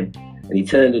some time. And he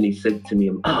turned and he said to me,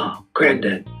 "Oh,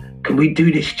 Granddad, can we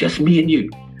do this just me and you?"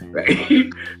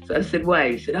 Right? So I said,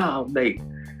 "Why?" He said, "Oh, mate,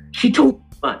 she talks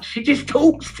much. She just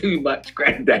talks too much,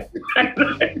 Granddad."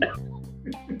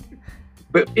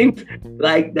 But things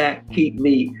like that keep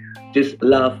me just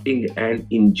laughing and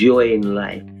enjoying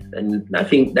life. And I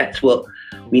think that's what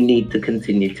we need to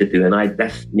continue to do. And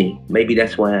that's me. Maybe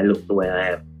that's why I look the way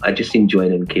I am. I just enjoy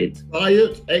them kids.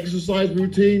 Diet, exercise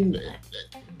routine,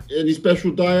 any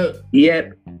special diet? Yeah,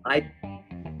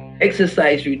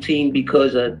 exercise routine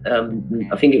because I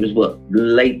think it was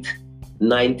late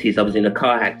 90s. I was in a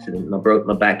car accident and I broke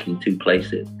my back in 2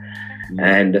 places.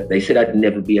 And they said I'd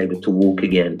never be able to walk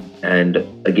again. And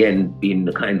again, being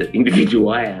the kind of individual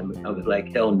I am, I was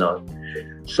like, hell no.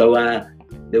 So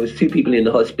there was 2 people in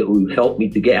the hospital who helped me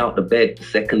to get out of bed the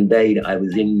second day that I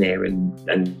was in there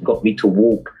and got me to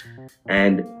walk.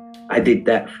 And I did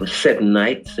that for 7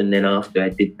 nights. And then after I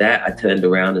did that, I turned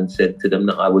around and said to them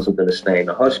that I wasn't going to stay in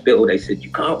the hospital. They said,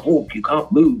 "You can't walk, you can't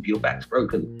move, your back's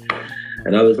broken."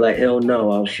 And I was like, hell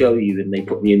no, I'll show you. And they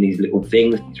put me in these little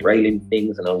things, these railing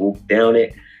things, and I walked down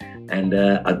it. And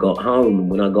I got home. And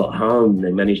when I got home,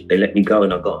 they let me go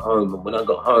and I got home. And when I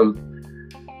got home,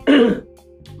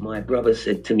 my brother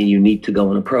said to me, "You need to go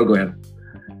on a program."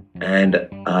 And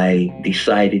I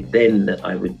decided then that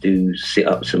I would do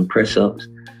sit-ups and press-ups.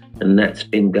 And that's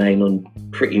been going on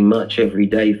pretty much every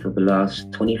day for the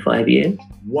last 25 years.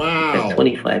 Wow. That's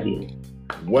 25 years.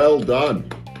 Well done.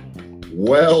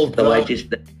 Well done. So I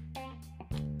just...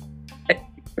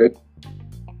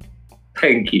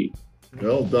 Thank you.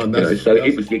 Well done. So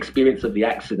it was the experience of the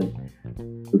accident.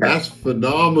 That's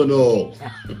phenomenal.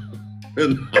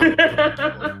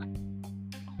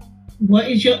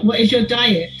 What is your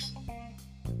diet?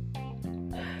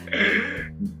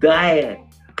 Diet.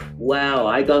 Wow,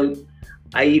 I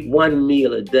eat 1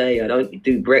 meal a day. I don't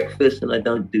do breakfast and I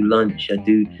don't do lunch.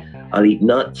 I'll eat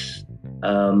nuts.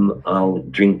 I'll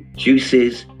drink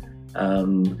juices.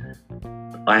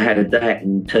 I had a diet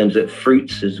in terms of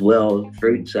fruits as well.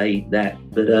 Fruits, I eat that.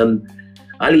 But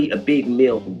I'll eat a big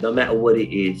meal, no matter what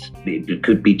it is. It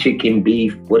could be chicken,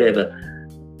 beef, whatever.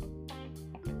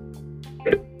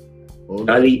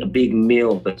 I'll eat a big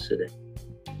meal, but today.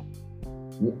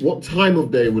 What time of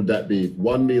day would that be?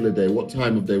 1 meal a day. What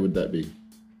time of day would that be?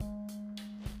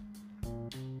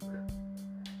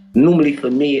 Normally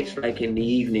for me, it's like in the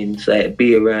evening, so it'd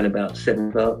be around about 7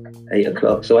 o'clock, 8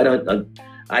 o'clock. So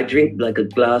I drink like a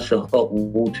glass of hot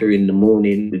water in the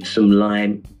morning with some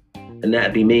lime, and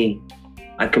that'd be me.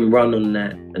 I can run on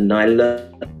that. And I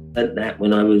learned that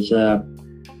when I was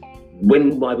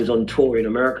on tour in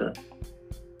America.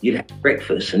 You'd have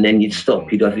breakfast and then you'd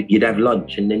stop. You'd have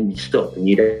lunch and then you'd stop and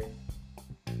you'd have...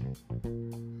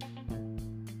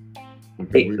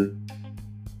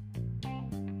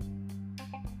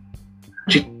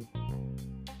 Just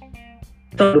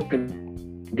stop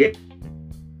and get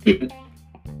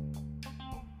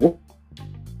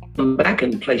back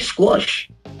and play squash,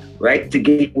 right? To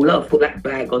get all up, put that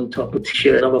bag on top of the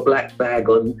shirt, another black bag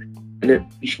on, and then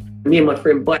me and my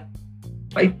friend bike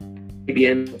maybe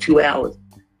in 2 hours.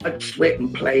 I'd sweat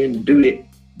and play and do it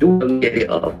and get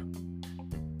it off.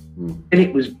 And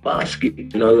it was basket,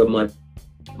 you know,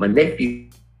 my nephew.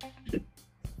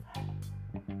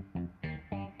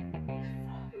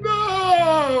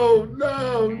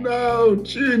 No,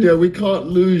 Junior, we can't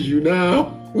lose you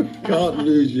now. We can't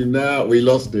lose you now. We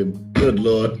lost him. Good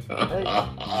Lord.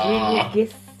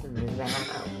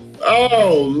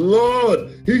 Oh,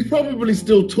 Lord. He's probably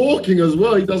still talking as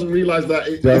well. He doesn't realize that.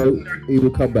 He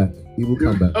will come back. He will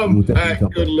come back. He will definitely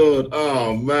come Good back. Lord.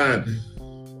 Oh, man.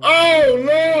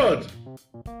 Oh, Lord.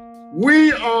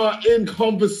 We are in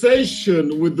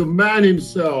conversation with the man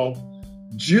himself,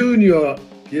 Junior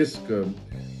Giscombe.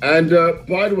 And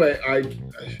by the way,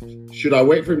 should I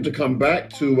wait for him to come back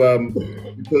to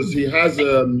because he has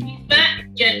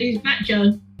He's back,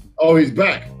 John. Oh, he's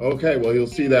back. Okay, well, you'll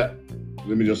see that.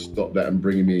 Let me just stop that and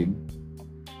bring him in.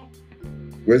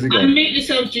 Where's he gone? Unmute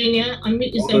yourself, Junior.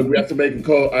 Unmute Hold yourself. on, we have to make him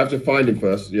I have to find him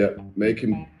first. Yeah, make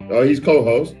him. Oh, he's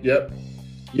co-host. Yep.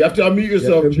 You have to unmute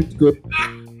yourself. everything's good.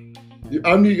 You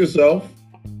unmute yourself.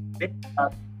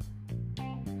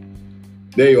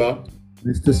 There you are.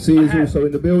 Mr. C is also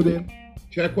in the building.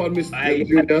 Check one, Mr.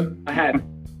 Junior. I have.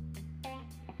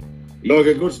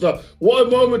 Okay, good stuff. What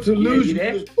a moment to lose you you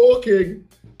there? just talking.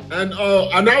 And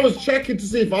I was checking to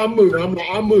see if I'm moving. I'm like,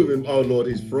 I'm moving. Oh Lord,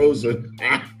 he's frozen.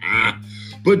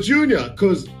 But Junior,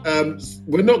 because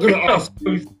we're not going to ask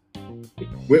you,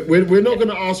 we're not going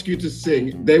to ask you to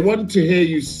sing. They want to hear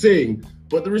you sing,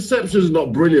 but the reception is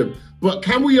not brilliant. But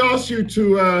can we ask you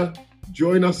to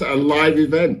join us at a live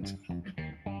event?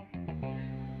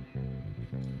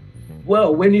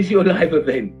 Well, when is your live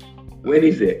event? When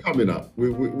is it? Coming up.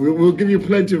 We'll give you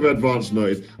plenty of advance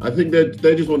notice. I think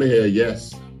they just want to hear a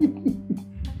yes.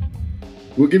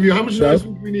 We'll give you how much notice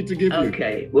we need to give you?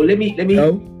 Okay. Well, let me.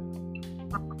 Joe?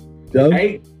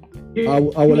 Hey, I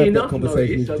will have that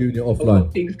conversation with Junior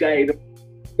offline. Things going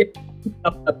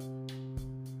on.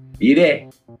 You there?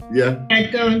 Yeah.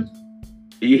 Yeah, go on.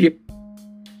 Are you here?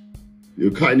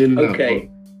 You're cutting in and out. Okay.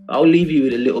 I'll leave you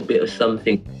with a little bit of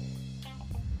something.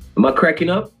 Am I cracking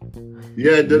up?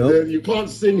 Yeah, you can't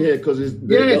sing here because it's...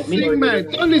 Yeah, sing,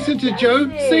 man. Don't listen to Joe.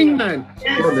 Sing, man. Go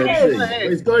on then, sing.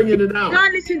 It's going in and out.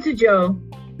 Can't listen to Joe.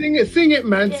 Sing it,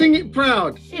 man. Sing it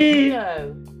proud.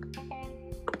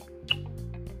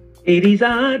 These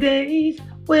are days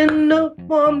when the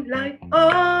warm light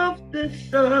of the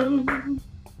sun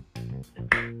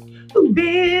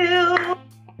will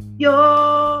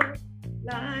your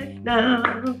life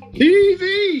now.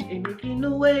 Easy. And making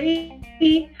the way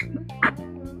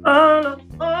all of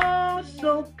all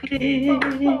so clear.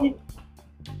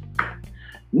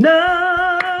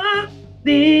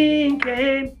 Nothing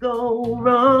can go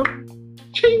wrong.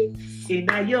 And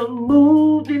now you're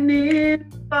moving in a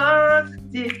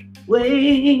positive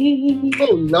way.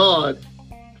 Oh, Lord.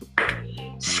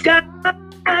 Skylark,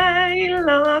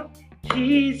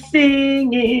 she's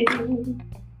singing.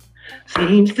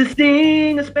 Seems to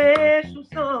sing a special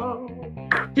song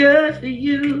just for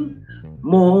you.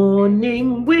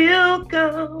 Morning will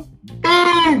come.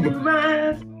 Boom!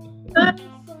 Rise the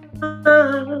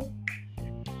sun,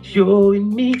 showing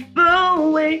me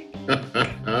the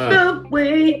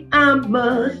way I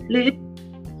must live.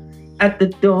 At the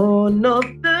dawn of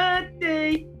the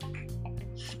day,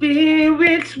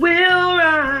 spirits will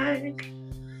rise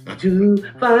to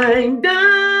find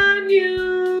a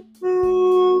new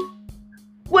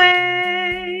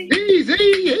way.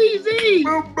 Easy.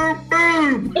 Boom, boom,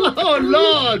 boom! Oh,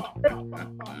 Lord.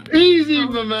 Easy,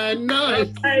 my man. Nice.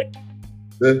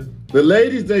 The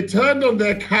ladies, they turned on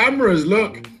their cameras.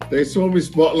 Look, they saw me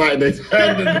spotlight. They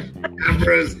turned on the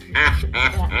cameras.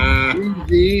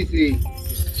 Easy.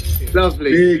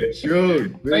 Lovely. Big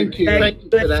tune. Thank you for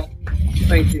that.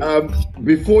 Thank you.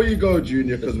 Before you go,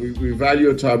 Junior, because we value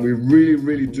your time, we really,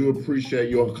 really do appreciate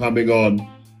your coming on.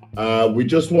 We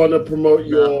just want to promote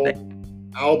your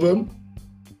album.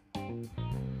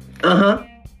 The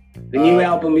new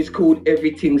album is called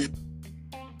Everything's.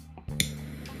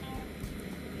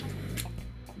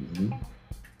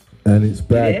 And it's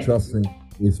bad, Yeah. trust me.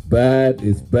 It's bad.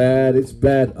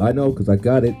 I know because I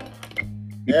got it.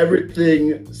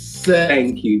 Everything set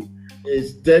Thank you.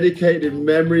 is dedicated in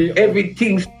memory of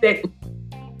Everything's set.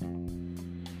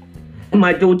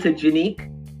 My daughter Janique,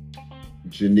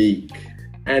 Janique.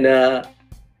 and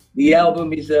the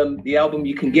album is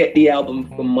you can get the album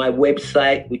from my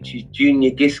website, which is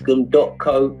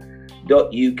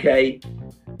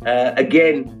juniorgiscombe.co.uk.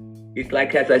 Again, it's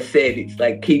like, as I said, it's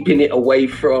like keeping it away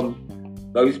from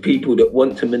those people that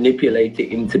want to manipulate it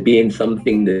into being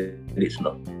something that it's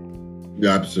not.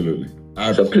 Yeah, absolutely.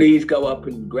 So please go up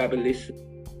and grab a listen.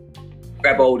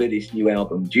 Grab hold of this new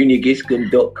album,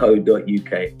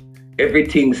 juniorgiscombe.co.uk.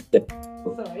 Everything's there.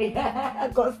 Sorry, I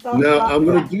got stuff. Now, I'm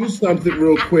going to do something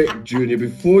real quick, Junior.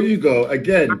 Before you go,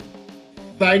 again,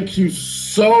 thank you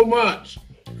so much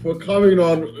for coming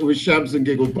on with Shamps and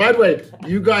Giggles. By the way,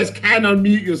 you guys can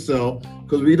unmute yourself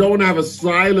because we don't want to have a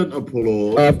silent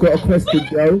applause. I've got a question,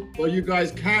 Joe. So you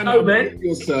guys can Oh, unmute man.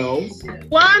 yourselves.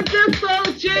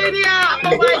 Wonderful, Junior. Oh,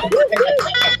 my